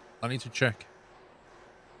I did. I need to check.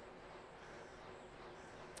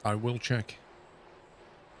 I will check.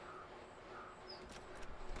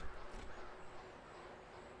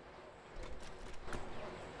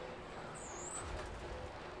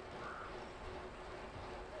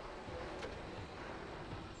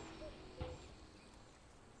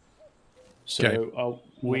 So Okay. are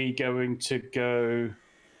we going to go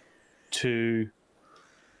to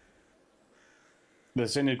the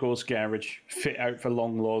Zinagor's garage, fit out for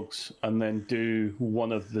long logs, and then do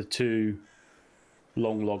one of the two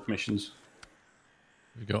long log missions?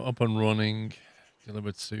 We go up and running,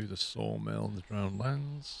 delivered to the sawmill in the Drowned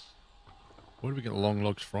Lands. Where do we get the long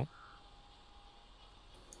logs from?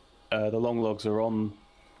 The long logs are on.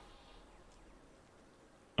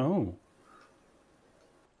 Oh,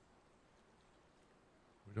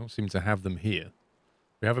 We don't seem to have them here.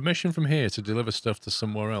 We have a mission from here to deliver stuff to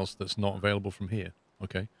somewhere else that's not available from here.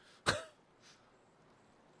 Okay.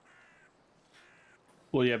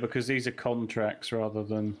 well, yeah, because these are contracts rather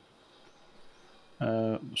than.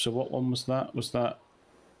 So what one was that? Was that?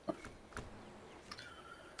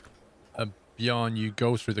 Bjorn, you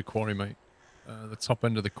go through the quarry, mate. The top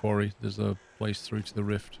end of the quarry, there's a place through to the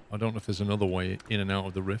rift. I don't know if there's another way in and out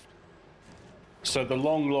of the rift. So the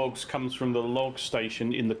long logs comes from the log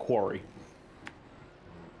station in the quarry.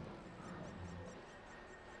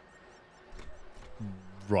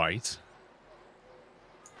 Right.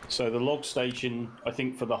 So the log station, I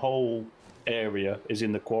think, for the whole area is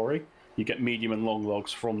in the quarry. You get medium and long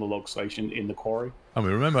logs from the log station in the quarry. I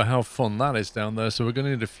mean, remember how fun that is down there, so we're going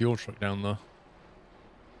to need a fuel truck down there.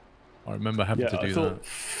 I remember having to do that.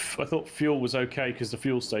 I thought fuel was okay because the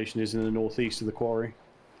fuel station is in the northeast of the quarry.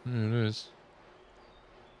 Yeah, it is.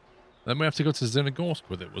 Then we have to go to Zinagorsk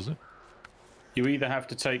with it, was it? You either have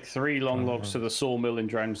to take 3 long logs to the sawmill in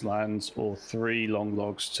Drowned Lands or 3 long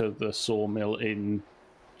logs to the sawmill in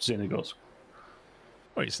Zinagorsk.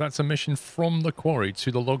 Wait, so that's a mission from the quarry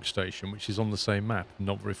to the log station, which is on the same map,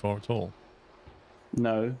 not very far at all.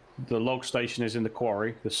 No, the log station is in the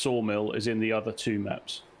quarry. The sawmill is in the other 2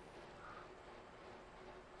 maps.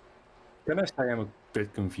 Can I say I'm a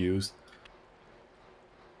bit confused?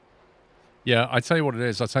 Yeah, I tell you what it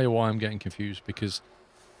is. I'll tell you why I'm getting confused, because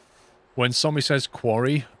when somebody says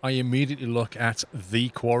quarry, I immediately look at the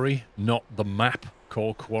quarry, not the map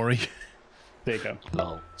called quarry. There you go.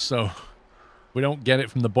 Lol. So we don't get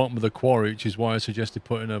it from the bottom of the quarry, which is why I suggested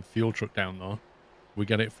putting a fuel truck down there. We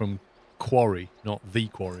get it from quarry, not the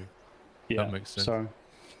quarry. Yeah. That makes sense.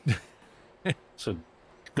 So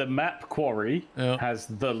the map quarry Yeah. has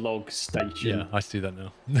the log station. Yeah, I see that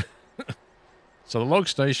now. So the log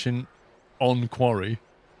station on quarry,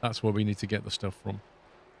 that's where we need to get the stuff from.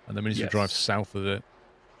 And then we need to drive south of it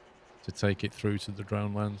to take it through to the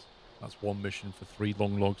drowned lands. That's one mission for 3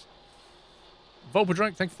 long logs.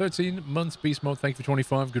 Volpodrak, thank you for 13 months. Beast Mode, thank you for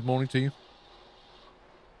 25. Good morning to you.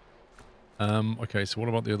 Okay, so what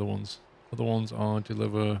about the other ones? Other ones are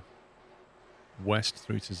deliver west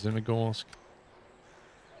through to Zinogorsk.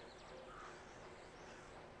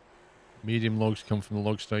 Medium logs come from the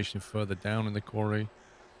log station further down in the quarry.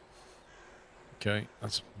 Okay,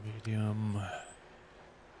 that's medium.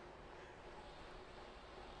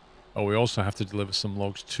 Oh, we also have to deliver some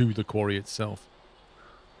logs to the quarry itself.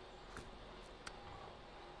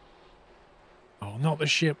 Oh, not the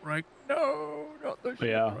shipwreck. No, not the shipwreck.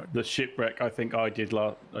 Yeah, the shipwreck. I think I did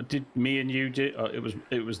last. Did me and you did?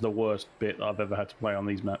 It was the worst bit I've ever had to play on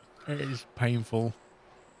these maps. It is painful.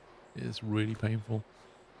 It is really painful.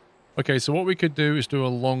 Okay, so what we could do is do a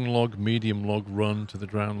long log, medium log run to the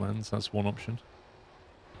drowned lands. That's one option.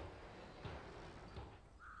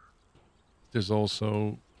 There's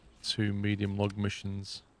also 2 medium log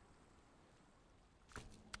missions.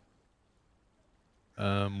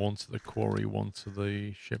 One to the quarry, one to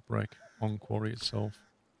the shipwreck on quarry itself.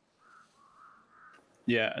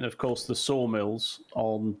 Yeah, and of course the sawmills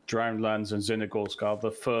on Drowned Lands and Zinogorsk are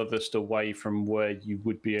the furthest away from where you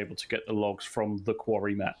would be able to get the logs from the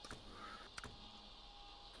quarry map.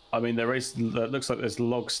 I mean, it looks like there's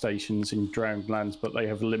log stations in Drowned Lands, but they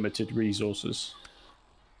have limited resources.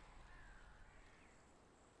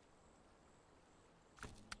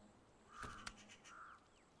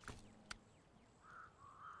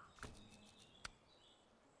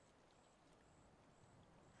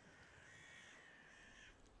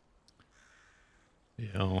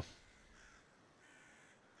 Yeah.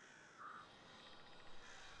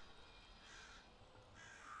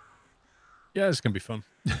 Yeah, it's going to be fun.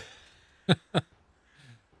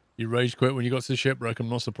 You rage quit when you got to the shipwreck, I'm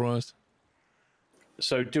not surprised.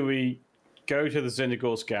 So do we go to the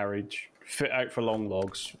Zinogorsk garage, fit out for long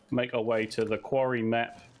logs, make our way to the quarry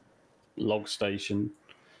map log station,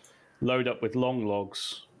 load up with long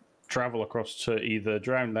logs, travel across to either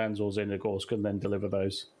Drowned Lands or Zinogorsk, and then deliver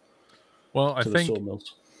those Well, to the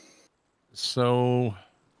sawmills? So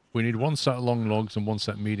we need 1 set of long logs and 1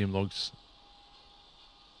 set of medium logs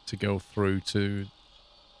to go through to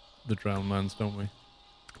the drowned lands, don't we?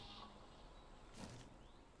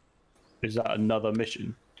 Is that another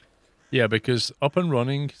mission? Yeah, because up and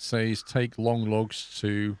running says take long logs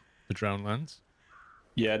to the drowned lands.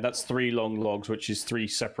 Yeah, that's 3 long logs, which is 3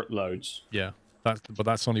 separate loads. Yeah, but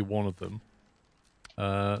that's only one of them.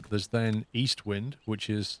 There's then east wind, which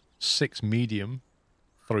is 6 medium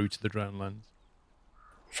through to the drowned lands.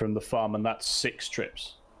 From the farm, and that's 6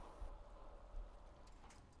 trips.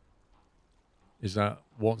 Is that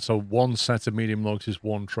what? So 1 set of medium logs is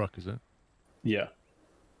 1 truck, is it? Yeah.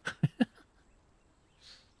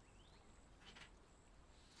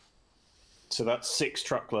 So that's 6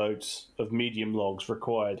 truckloads of medium logs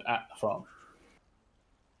required at the farm.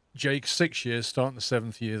 Jake, 6 years, starting the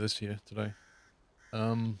 7th year this year, today.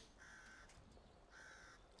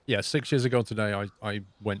 Yeah, 6 years ago today, I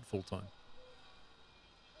went full-time.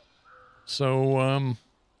 So,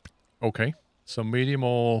 okay. So medium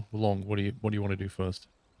or long? What do you want to do first?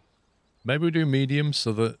 Maybe we do medium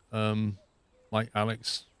so that, like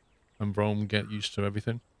Alex and Rome get used to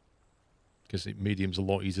everything. Because medium's a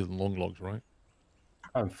lot easier than long logs, right?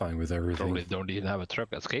 I'm fine with everything. Probably don't even have a truck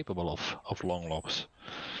that's capable of long logs.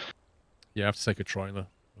 You have to take a trailer,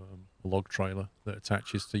 a log trailer that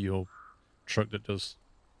attaches to your truck that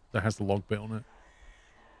has the log bit on it.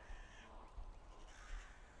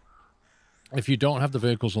 If you don't have the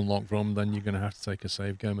vehicles unlocked, Rome, then you're going to have to take a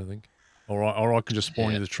save game, I think. Or I can just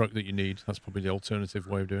spawn you the truck that you need. That's probably the alternative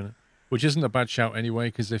way of doing it. Which isn't a bad shout anyway,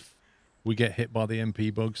 because if we get hit by the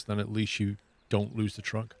MP bugs, then at least you don't lose the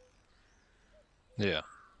truck. Yeah.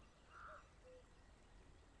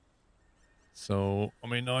 So, I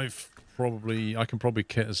mean, I can probably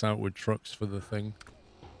kit us out with trucks for the thing.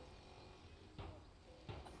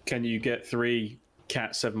 Can you get 3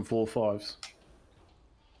 Cat 745s?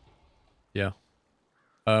 Yeah.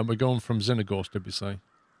 We're going from Zinogorsk, did we say?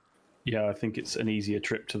 Yeah, I think it's an easier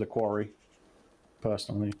trip to the quarry,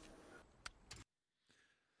 personally.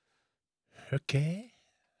 Okay.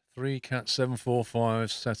 3 Cat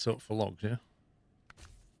 745s set up for logs, yeah?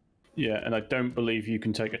 Yeah, and I don't believe you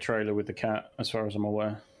can take a trailer with the cat, as far as I'm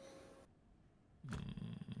aware.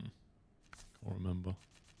 Can't remember.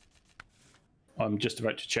 I'm just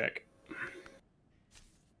about to check.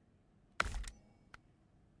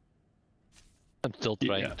 I'm still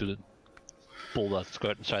trying to pull that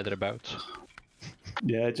skirt cider about.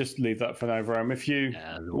 Yeah, just leave that for now, Rome. If you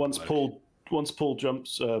once Paul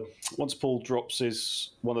drops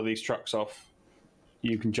one of these trucks off,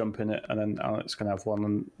 you can jump in it, and then Alex can have one.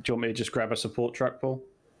 And do you want me to just grab a support truck, Paul?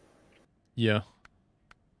 Yeah.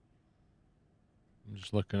 I'm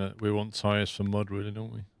just looking at. We want tyres for mud, really,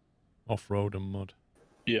 don't we? Off-road and mud.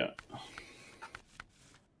 Yeah.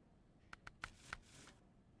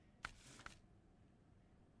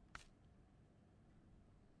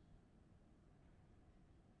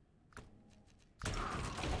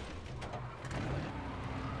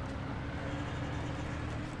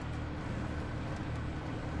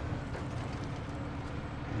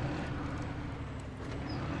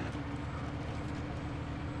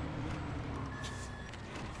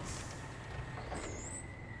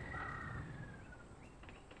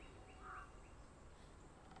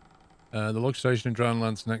 The log station in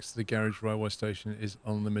Drownlands next to the garage railway station is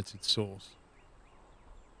unlimited source.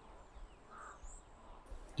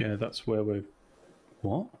 Yeah, that's where we're...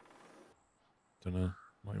 What? Don't know.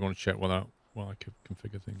 Might want to check while I could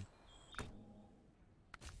configure things.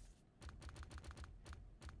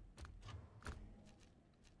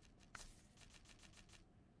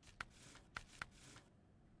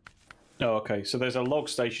 Oh, okay. So there's a log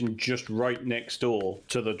station just right next door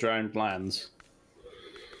to the Drowned Lands.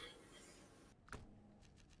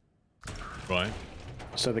 Right.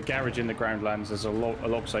 So the garage in the Groundlands, there's a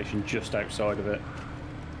log station just outside of it.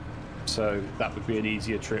 So that would be an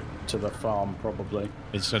easier trip to the farm, probably.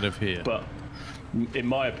 Instead of here. But in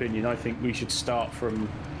my opinion, I think we should start from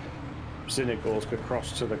Sinigorsk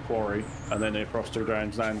across to the quarry and then across to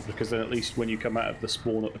Drowned Lands, because then at least when you come out of the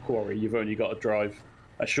spawn at the quarry, you've only got to drive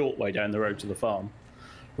a short way down the road to the farm,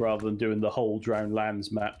 rather than doing the whole Drowned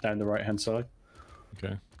Lands map down the right-hand side.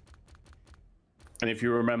 Okay. And if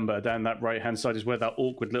you remember, down that right-hand side is where that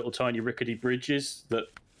awkward little tiny rickety bridge is that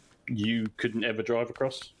you couldn't ever drive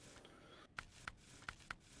across.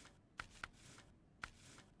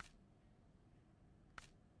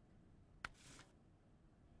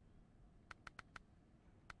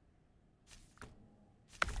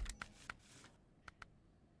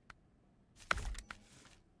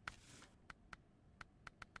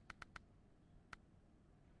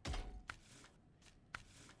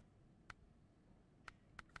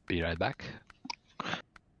 Be right back. Are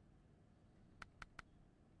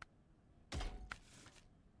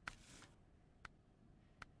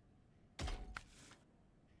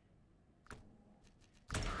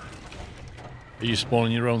you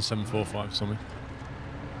spawning your own 745, something?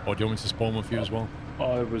 Or do you want me to spawn with you as well?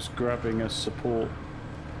 I was grabbing a support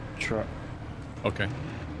truck. Okay.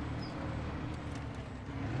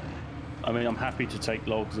 I mean, I'm happy to take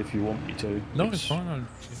logs if you want me to. No, it's fine.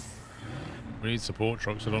 We need support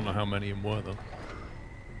trucks. I don't know how many in were, though.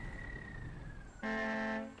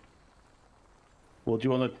 Well, do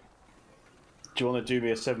you want to do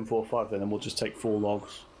me a 745 then, and we'll just take 4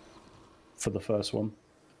 logs for the first one.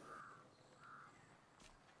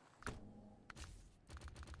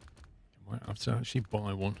 I might have to actually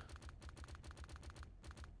buy one.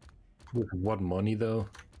 With what money, though?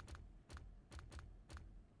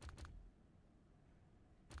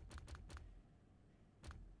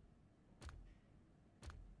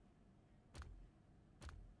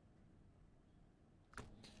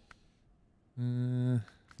 How much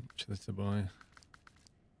is this to buy?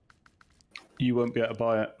 You won't be able to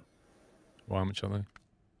buy it. Well, how much are they?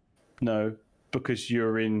 No, because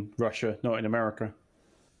you're in Russia, not in America.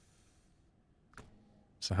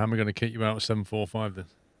 So how am I going to kick you out of 745 then?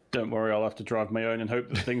 Don't worry, I'll have to drive my own and hope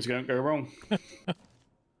that things don't go wrong.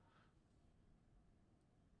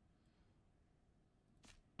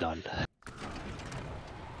 Done.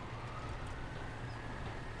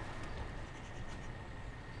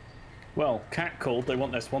 Well, Cat called. They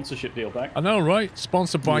want their sponsorship deal back. I know, right?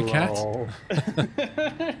 Sponsored by Cat.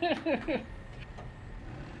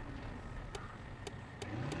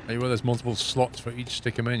 Hey, well, there's multiple slots for each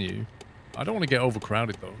sticker menu. I don't want to get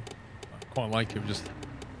overcrowded, though. I quite like it. Just...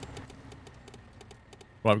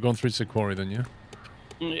 Right, we've gone through to the quarry then, yeah?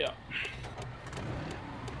 Yeah.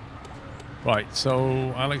 Right,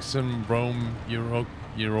 so Alex and Rome, you're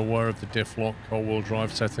aware of the diff lock all-wheel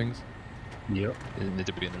drive settings? Yep. It need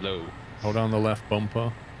to be in low. Hold down the left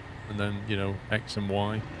bumper, and then, you know, X and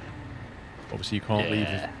Y. Obviously, you can't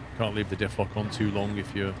leave the diff lock on too long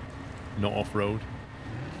if you're not off-road.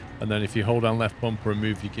 And then if you hold down left bumper and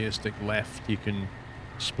move your gear stick left, you can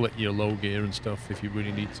split your low gear and stuff if you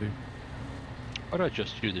really need to. Or I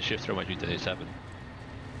just use the shifter on my GTA 7,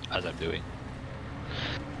 as I'm doing.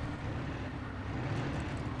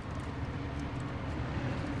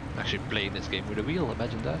 Actually playing this game with a wheel,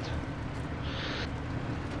 imagine that.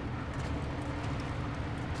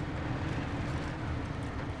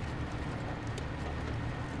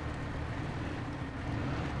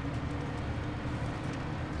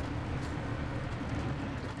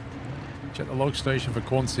 Check the log station for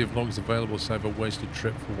quantity of logs available, save a wasted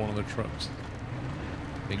trip for one of the trucks.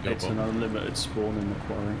 Bingo. It's an unlimited spawn in the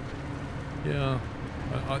quarry. Yeah,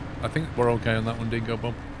 I think we're okay on that one, Dingo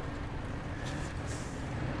Bump.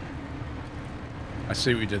 I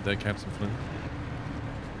see what you did there, Captain Flynn.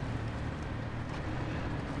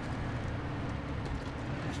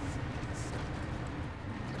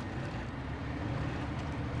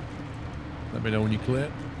 Let me know when you're clear.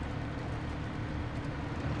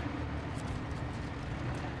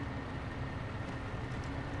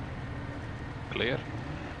 Clear.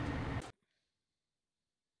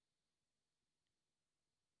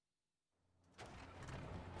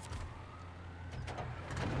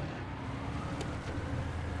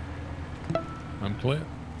 I'm clear.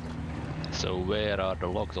 So where are the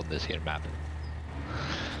logs on this here map?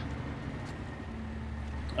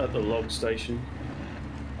 At the log station.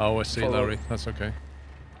 Oh, I see, Follow. Larry. That's okay.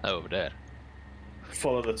 Over there.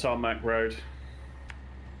 Follow the tarmac road.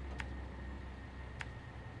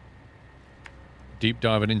 Deep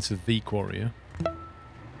diving into the quarry, yeah?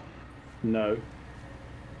 No.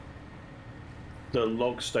 The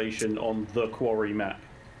log station on the quarry map.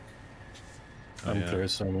 Oh, I'm yeah. clear,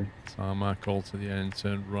 sorry. Tarmac all to the end,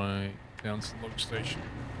 turn right, down to the log station.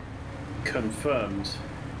 Confirmed.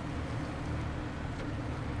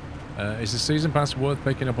 Is the season pass worth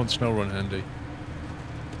picking up on Snowrunner, Andy?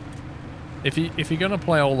 If you're gonna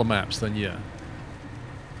play all the maps, then yeah.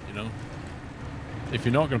 You know? If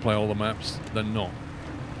you're not gonna play all the maps, then not.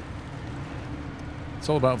 It's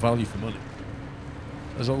all about value for money.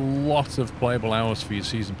 There's a lot of playable hours for your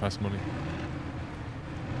season pass money.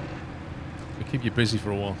 It'll keep you busy for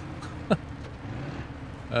a while.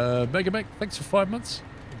 Megamec, thanks for 5 months.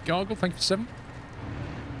 Gargle, thank you for 7.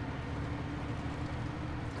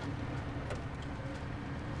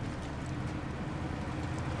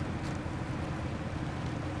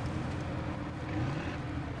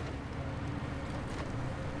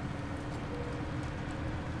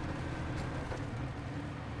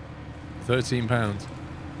 £13.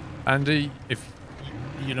 Andy, if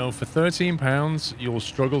you know, for £13 you'll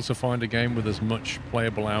struggle to find a game with as much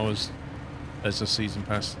playable hours as a season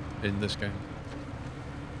pass in this game.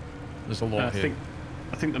 There's a lot here.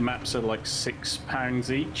 I think the maps are like £6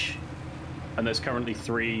 each, and there's currently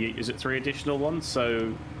 3 additional ones,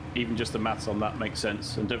 so even just the maths on that makes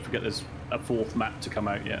sense. And don't forget there's a 4th map to come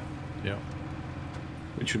out yet. Yeah.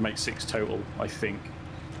 Which would make 6 total, I think.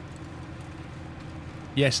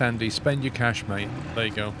 Yes, Andy, spend your cash, mate. There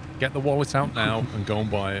you go. Get the wallet out now and go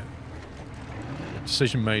and buy it.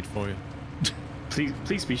 Decision made for you.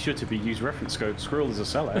 Please be sure to use reference code Squirrel is a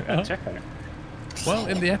sellout at checkout. Well,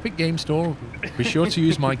 in the Epic Game Store, be sure to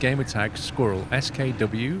use my gamer tag Squirrel,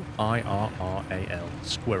 SKWIRRAL,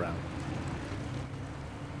 Squirrel.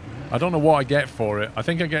 I don't know what I get for it. I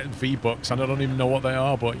think I get V-Bucks, and I don't even know what they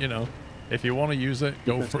are, but, you know, if you want to use it,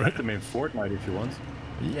 go for it. Put them in Fortnite if you want.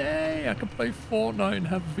 Yay, I can play Fortnite and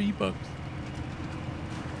have V-Bucks.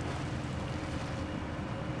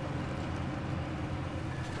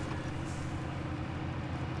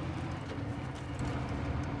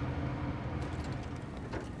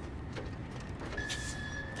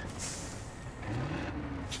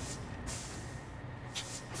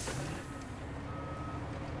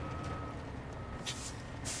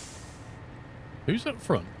 Who's up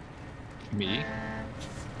front? Me?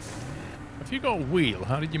 If you got a wheel,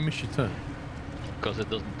 how did you miss your turn? Because it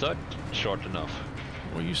doesn't touch short enough.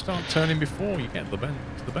 Well, you start turning before you get to the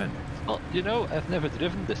bend. Well, you know, I've never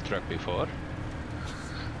driven this truck before.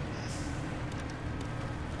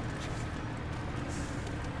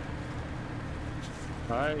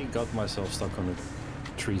 I got myself stuck on a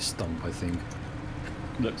tree stump, I think.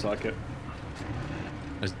 Looks like it.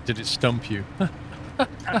 Did it stump you?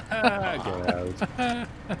 Get out.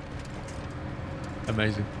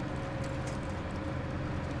 Amazing.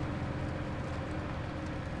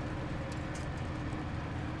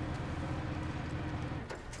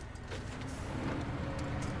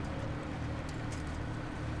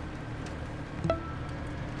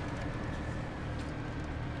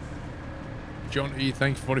 John E,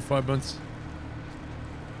 thanks for 45 months.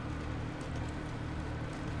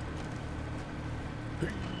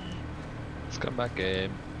 Come back,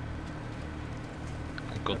 game.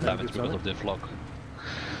 I got damaged because of the flock.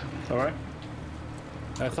 Alright.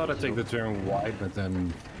 I thought I'd take the turn wide, but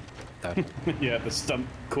then that. Yeah, the stump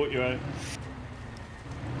caught you out.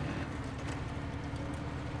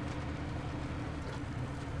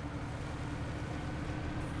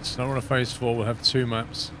 Snowrunner Phase 4 will have 2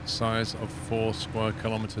 maps, size of 4 square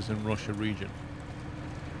kilometers in Russia region.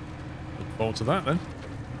 Look forward to that then.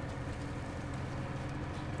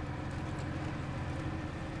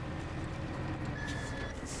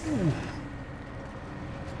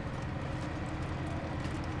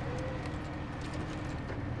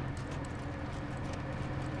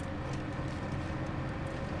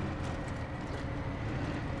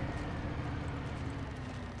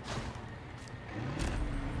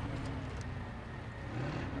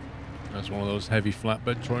 That's one of those heavy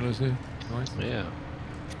flatbed trailers here. Nice. Yeah.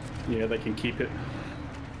 Yeah, they can keep it.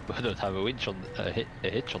 But I don't have a winch on a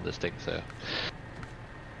hitch on this thing, so.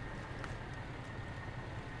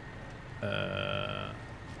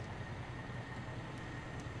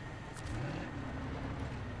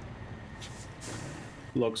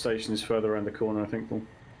 Log station is further around the corner, I think, Paul.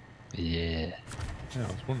 Yeah. Yeah, I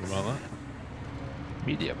was wondering about that.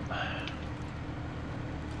 Medium.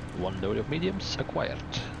 1 load of mediums acquired.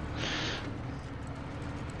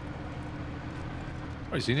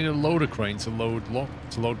 Oh, so you need a loader crane to load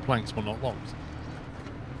planks, but not logs.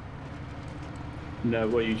 No,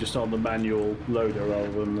 well, you just on the manual loader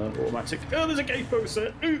rather than the automatic. Oh, there's a gate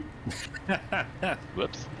poster! Ooh!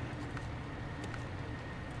 Whoops.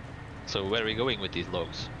 So where are we going with these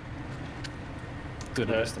logs? To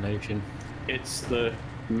the destination. It's the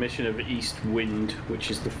mission of East Wind,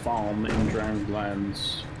 which is the farm in Drowned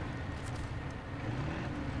Lands.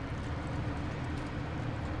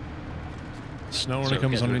 Snowrunner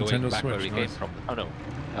comes on Nintendo back Switch. Where we came Nice. from. Oh no,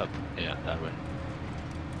 up. Yeah, that way.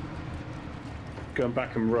 Going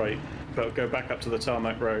back and right, but go back up to the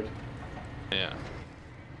tarmac road. Yeah.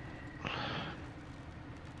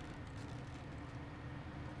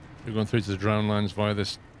 We're going through to the drown lines via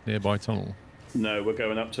this nearby tunnel. No, we're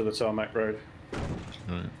going up to the tarmac road.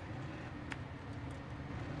 Right.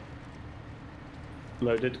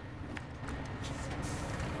 Loaded.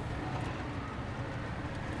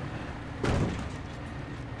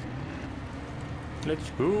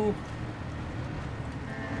 Let's go.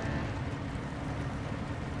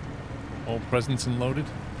 All presents and loaded.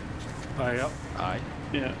 Aye, up. Aye.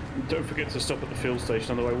 Yeah, don't forget to stop at the fuel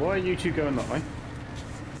station on the way. Why are you two going that way?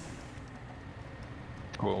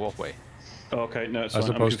 Well, what way? Oh, okay, no, it's As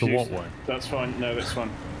fine. opposed to I'm what confused. way? That's fine. No, that's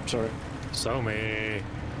fine. Sorry. So me.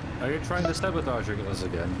 Are you trying to sabotage us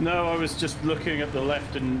again? No, I was just looking at the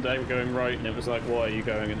left and they were going right, and it was like, why are you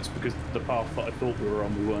going? And it's because the path that I thought we were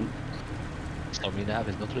on, we weren't. Stormy nav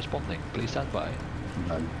is not responding. Please stand by.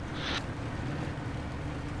 No.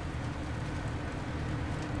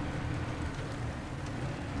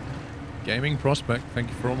 Gaming Prospect, thank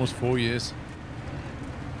you for almost 4 years.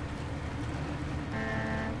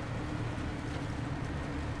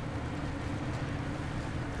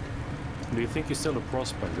 Do you think he's still a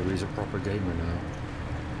prospect or he's a proper gamer now?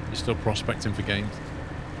 You're still prospecting for games.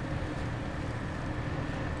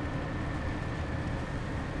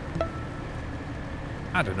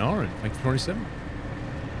 Adenorin, thank you for 27.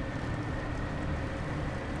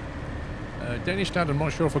 Danish Dad, I'm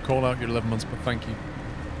not sure if I call out your 11 months, but thank you.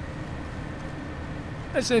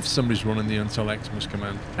 As if somebody's running the Until Xmas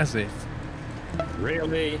command. As if.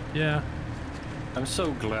 Really? Yeah, I'm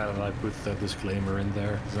so glad that I put that disclaimer in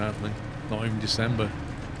there. exactly. Not even December.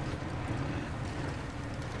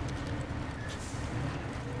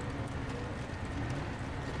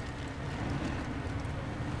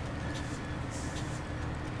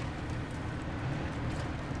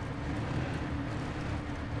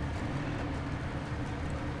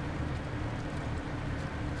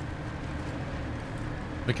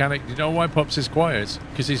 Mechanic, do you know why Pops is quiet?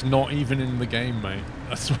 Because he's not even in the game, mate.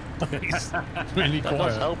 That's why he's really That does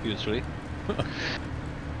quiet. help usually.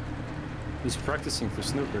 He's practicing for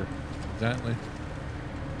snooker. Exactly.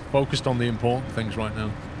 Focused on the important things right now.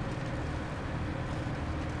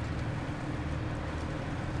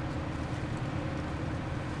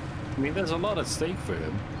 I mean, there's a lot at stake for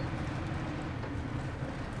him.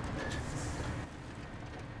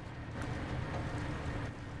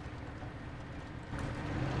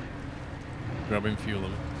 Grabbing fuel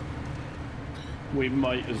of it. We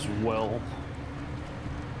might as well.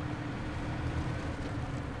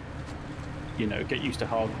 You know, get used to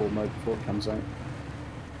hardcore mode before it comes out.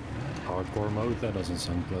 Hardcore mode? That doesn't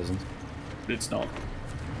sound pleasant. It's not.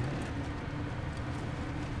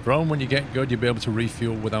 Drone, when you get good, you'll be able to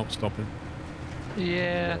refuel without stopping.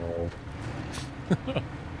 Yeah. Oh.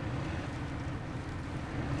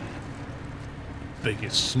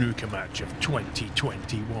 Biggest snooker match of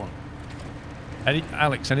 2021.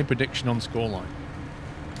 Alex, any prediction on scoreline?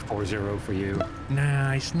 4-0 for you.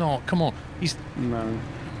 Nah, he's not. Come on. He's No.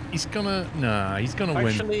 gonna win.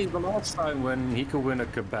 Actually, the last time when he could win a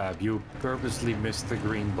kebab, you purposely missed the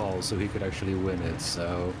green ball so he could actually win it.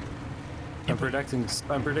 So I'm predicting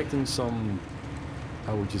some.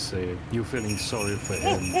 How would you say it? You feeling sorry for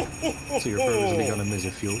him, so you're purposely gonna miss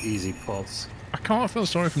a few easy pots. I can't feel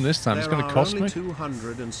sorry from this time. It's going to cost me.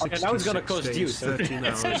 266 Okay, now it's gonna cost you, so 13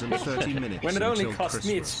 hours and 30 minutes When it only until costs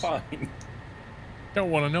me, it's Christmas. fine. Don't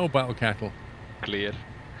want to know, Battle Cattle. Clear.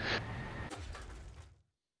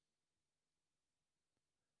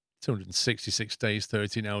 266 days,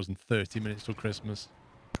 13 hours and 30 minutes till Christmas.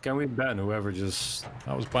 Can we ban whoever just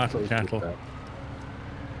That was Battle closed Cattle. with that?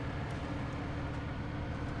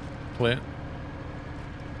 Clear.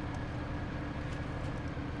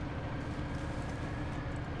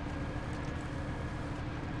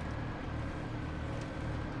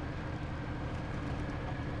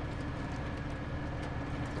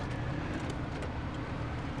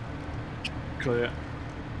 Clear.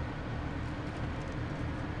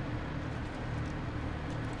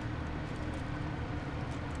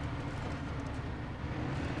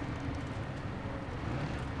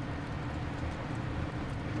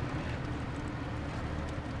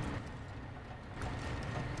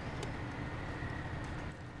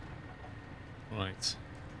 Right.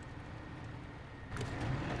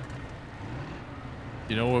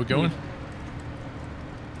 You know where we're going?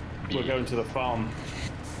 We're going to the farm.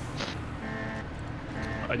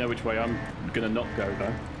 I know which way I'm gonna not go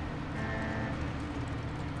though.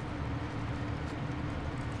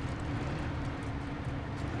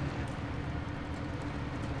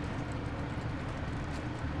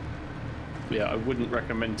 Yeah, I wouldn't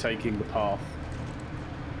recommend taking the path.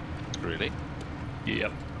 Really?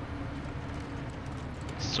 Yep.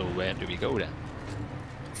 So where do we go then?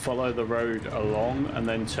 Follow the road along and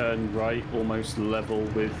then turn right, almost level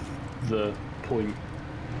with the point.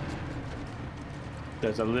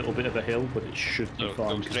 There's a little bit of a hill, but it should be So fine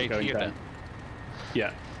go because we're straight going here down. then?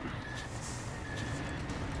 Yeah.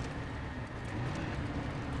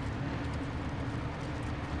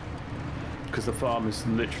 Because the farm is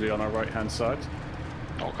literally on our right-hand side.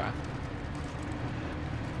 Okay.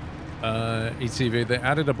 ETV, they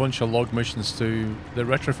added a bunch of log missions to... They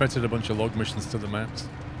retrofitted a bunch of log missions to the maps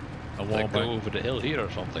a while Like back. go over the hill here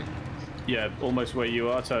or something. Yeah, almost where you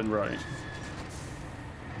are, turn right.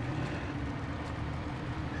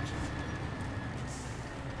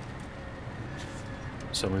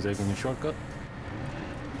 Someone's taking a shortcut.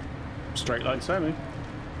 Straight line semi.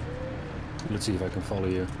 Let's see if I can follow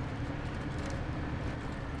you.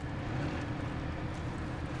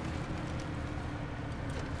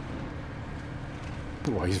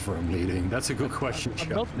 Why is Verm leading? That's a good question, I'm Chuck.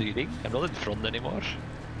 not leading. I'm not in front anymore.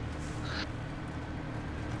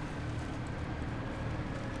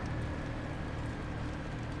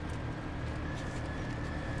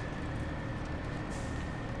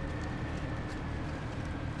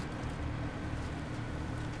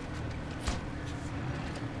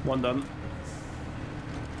 One done.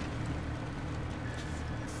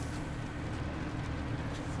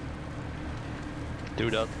 Do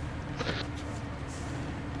that.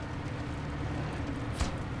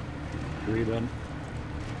 3 done.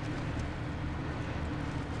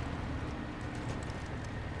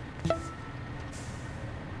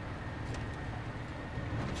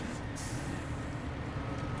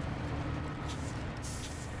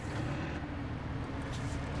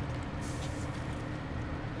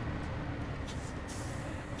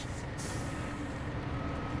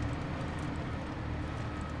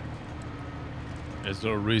 Is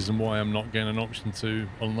there a reason why I'm not getting an option to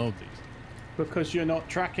unload these? Because you're not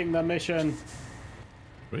tracking the mission.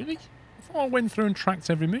 Really? I thought I went through and tracked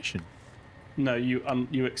every mission. No, you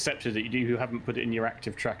accepted it. You haven't put it in your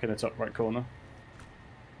active track in the top right corner.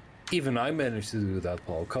 Even I managed to do that,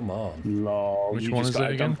 Paul. Come on. Lol. Which you one just is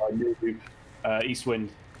got it again? done by noob. East Wind.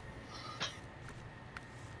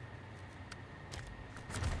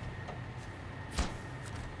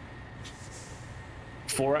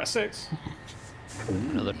 Four out of 6.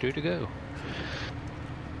 Another 2 to go.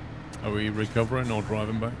 Are we recovering or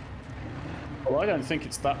driving back? Well, I don't think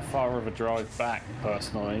it's that far of a drive back,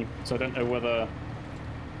 personally. So I don't know whether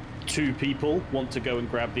 2 people want to go and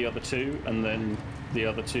grab the other 2, and then the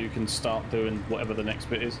other 2 can start doing whatever the next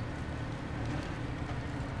bit is.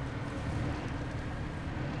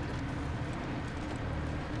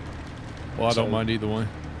 Well, I don't So- mind either way.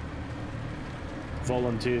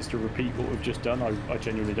 Volunteers to repeat what we've just done. I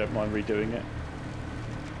genuinely don't mind redoing it.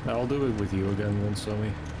 I'll do it with you again once,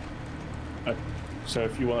 Sammy. So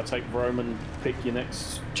if you want to take Rome and pick your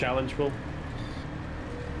next challenge, Will.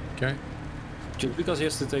 Okay. Just because he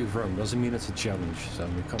has to take Rome doesn't mean it's a challenge,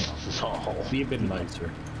 Sammy. Come on. Be a bit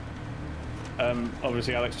nicer.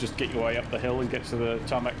 Obviously, Alex, just get your way up the hill and get to the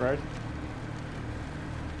tarmac road.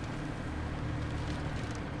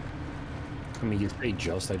 I mean, you say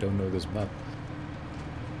just, I don't know this map.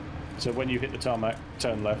 So when you hit the tarmac,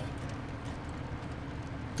 turn left.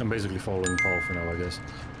 I'm basically following Paul for now, I guess.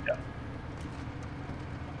 Yeah.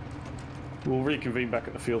 We'll reconvene back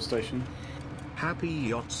at the fuel station. Happy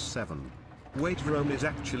Yachts 7. Wait, Rome is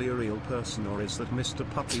actually a real person, or is that Mr.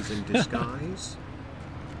 Puppies in disguise?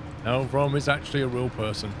 No, Rome is actually a real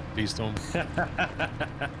person, Beastorm.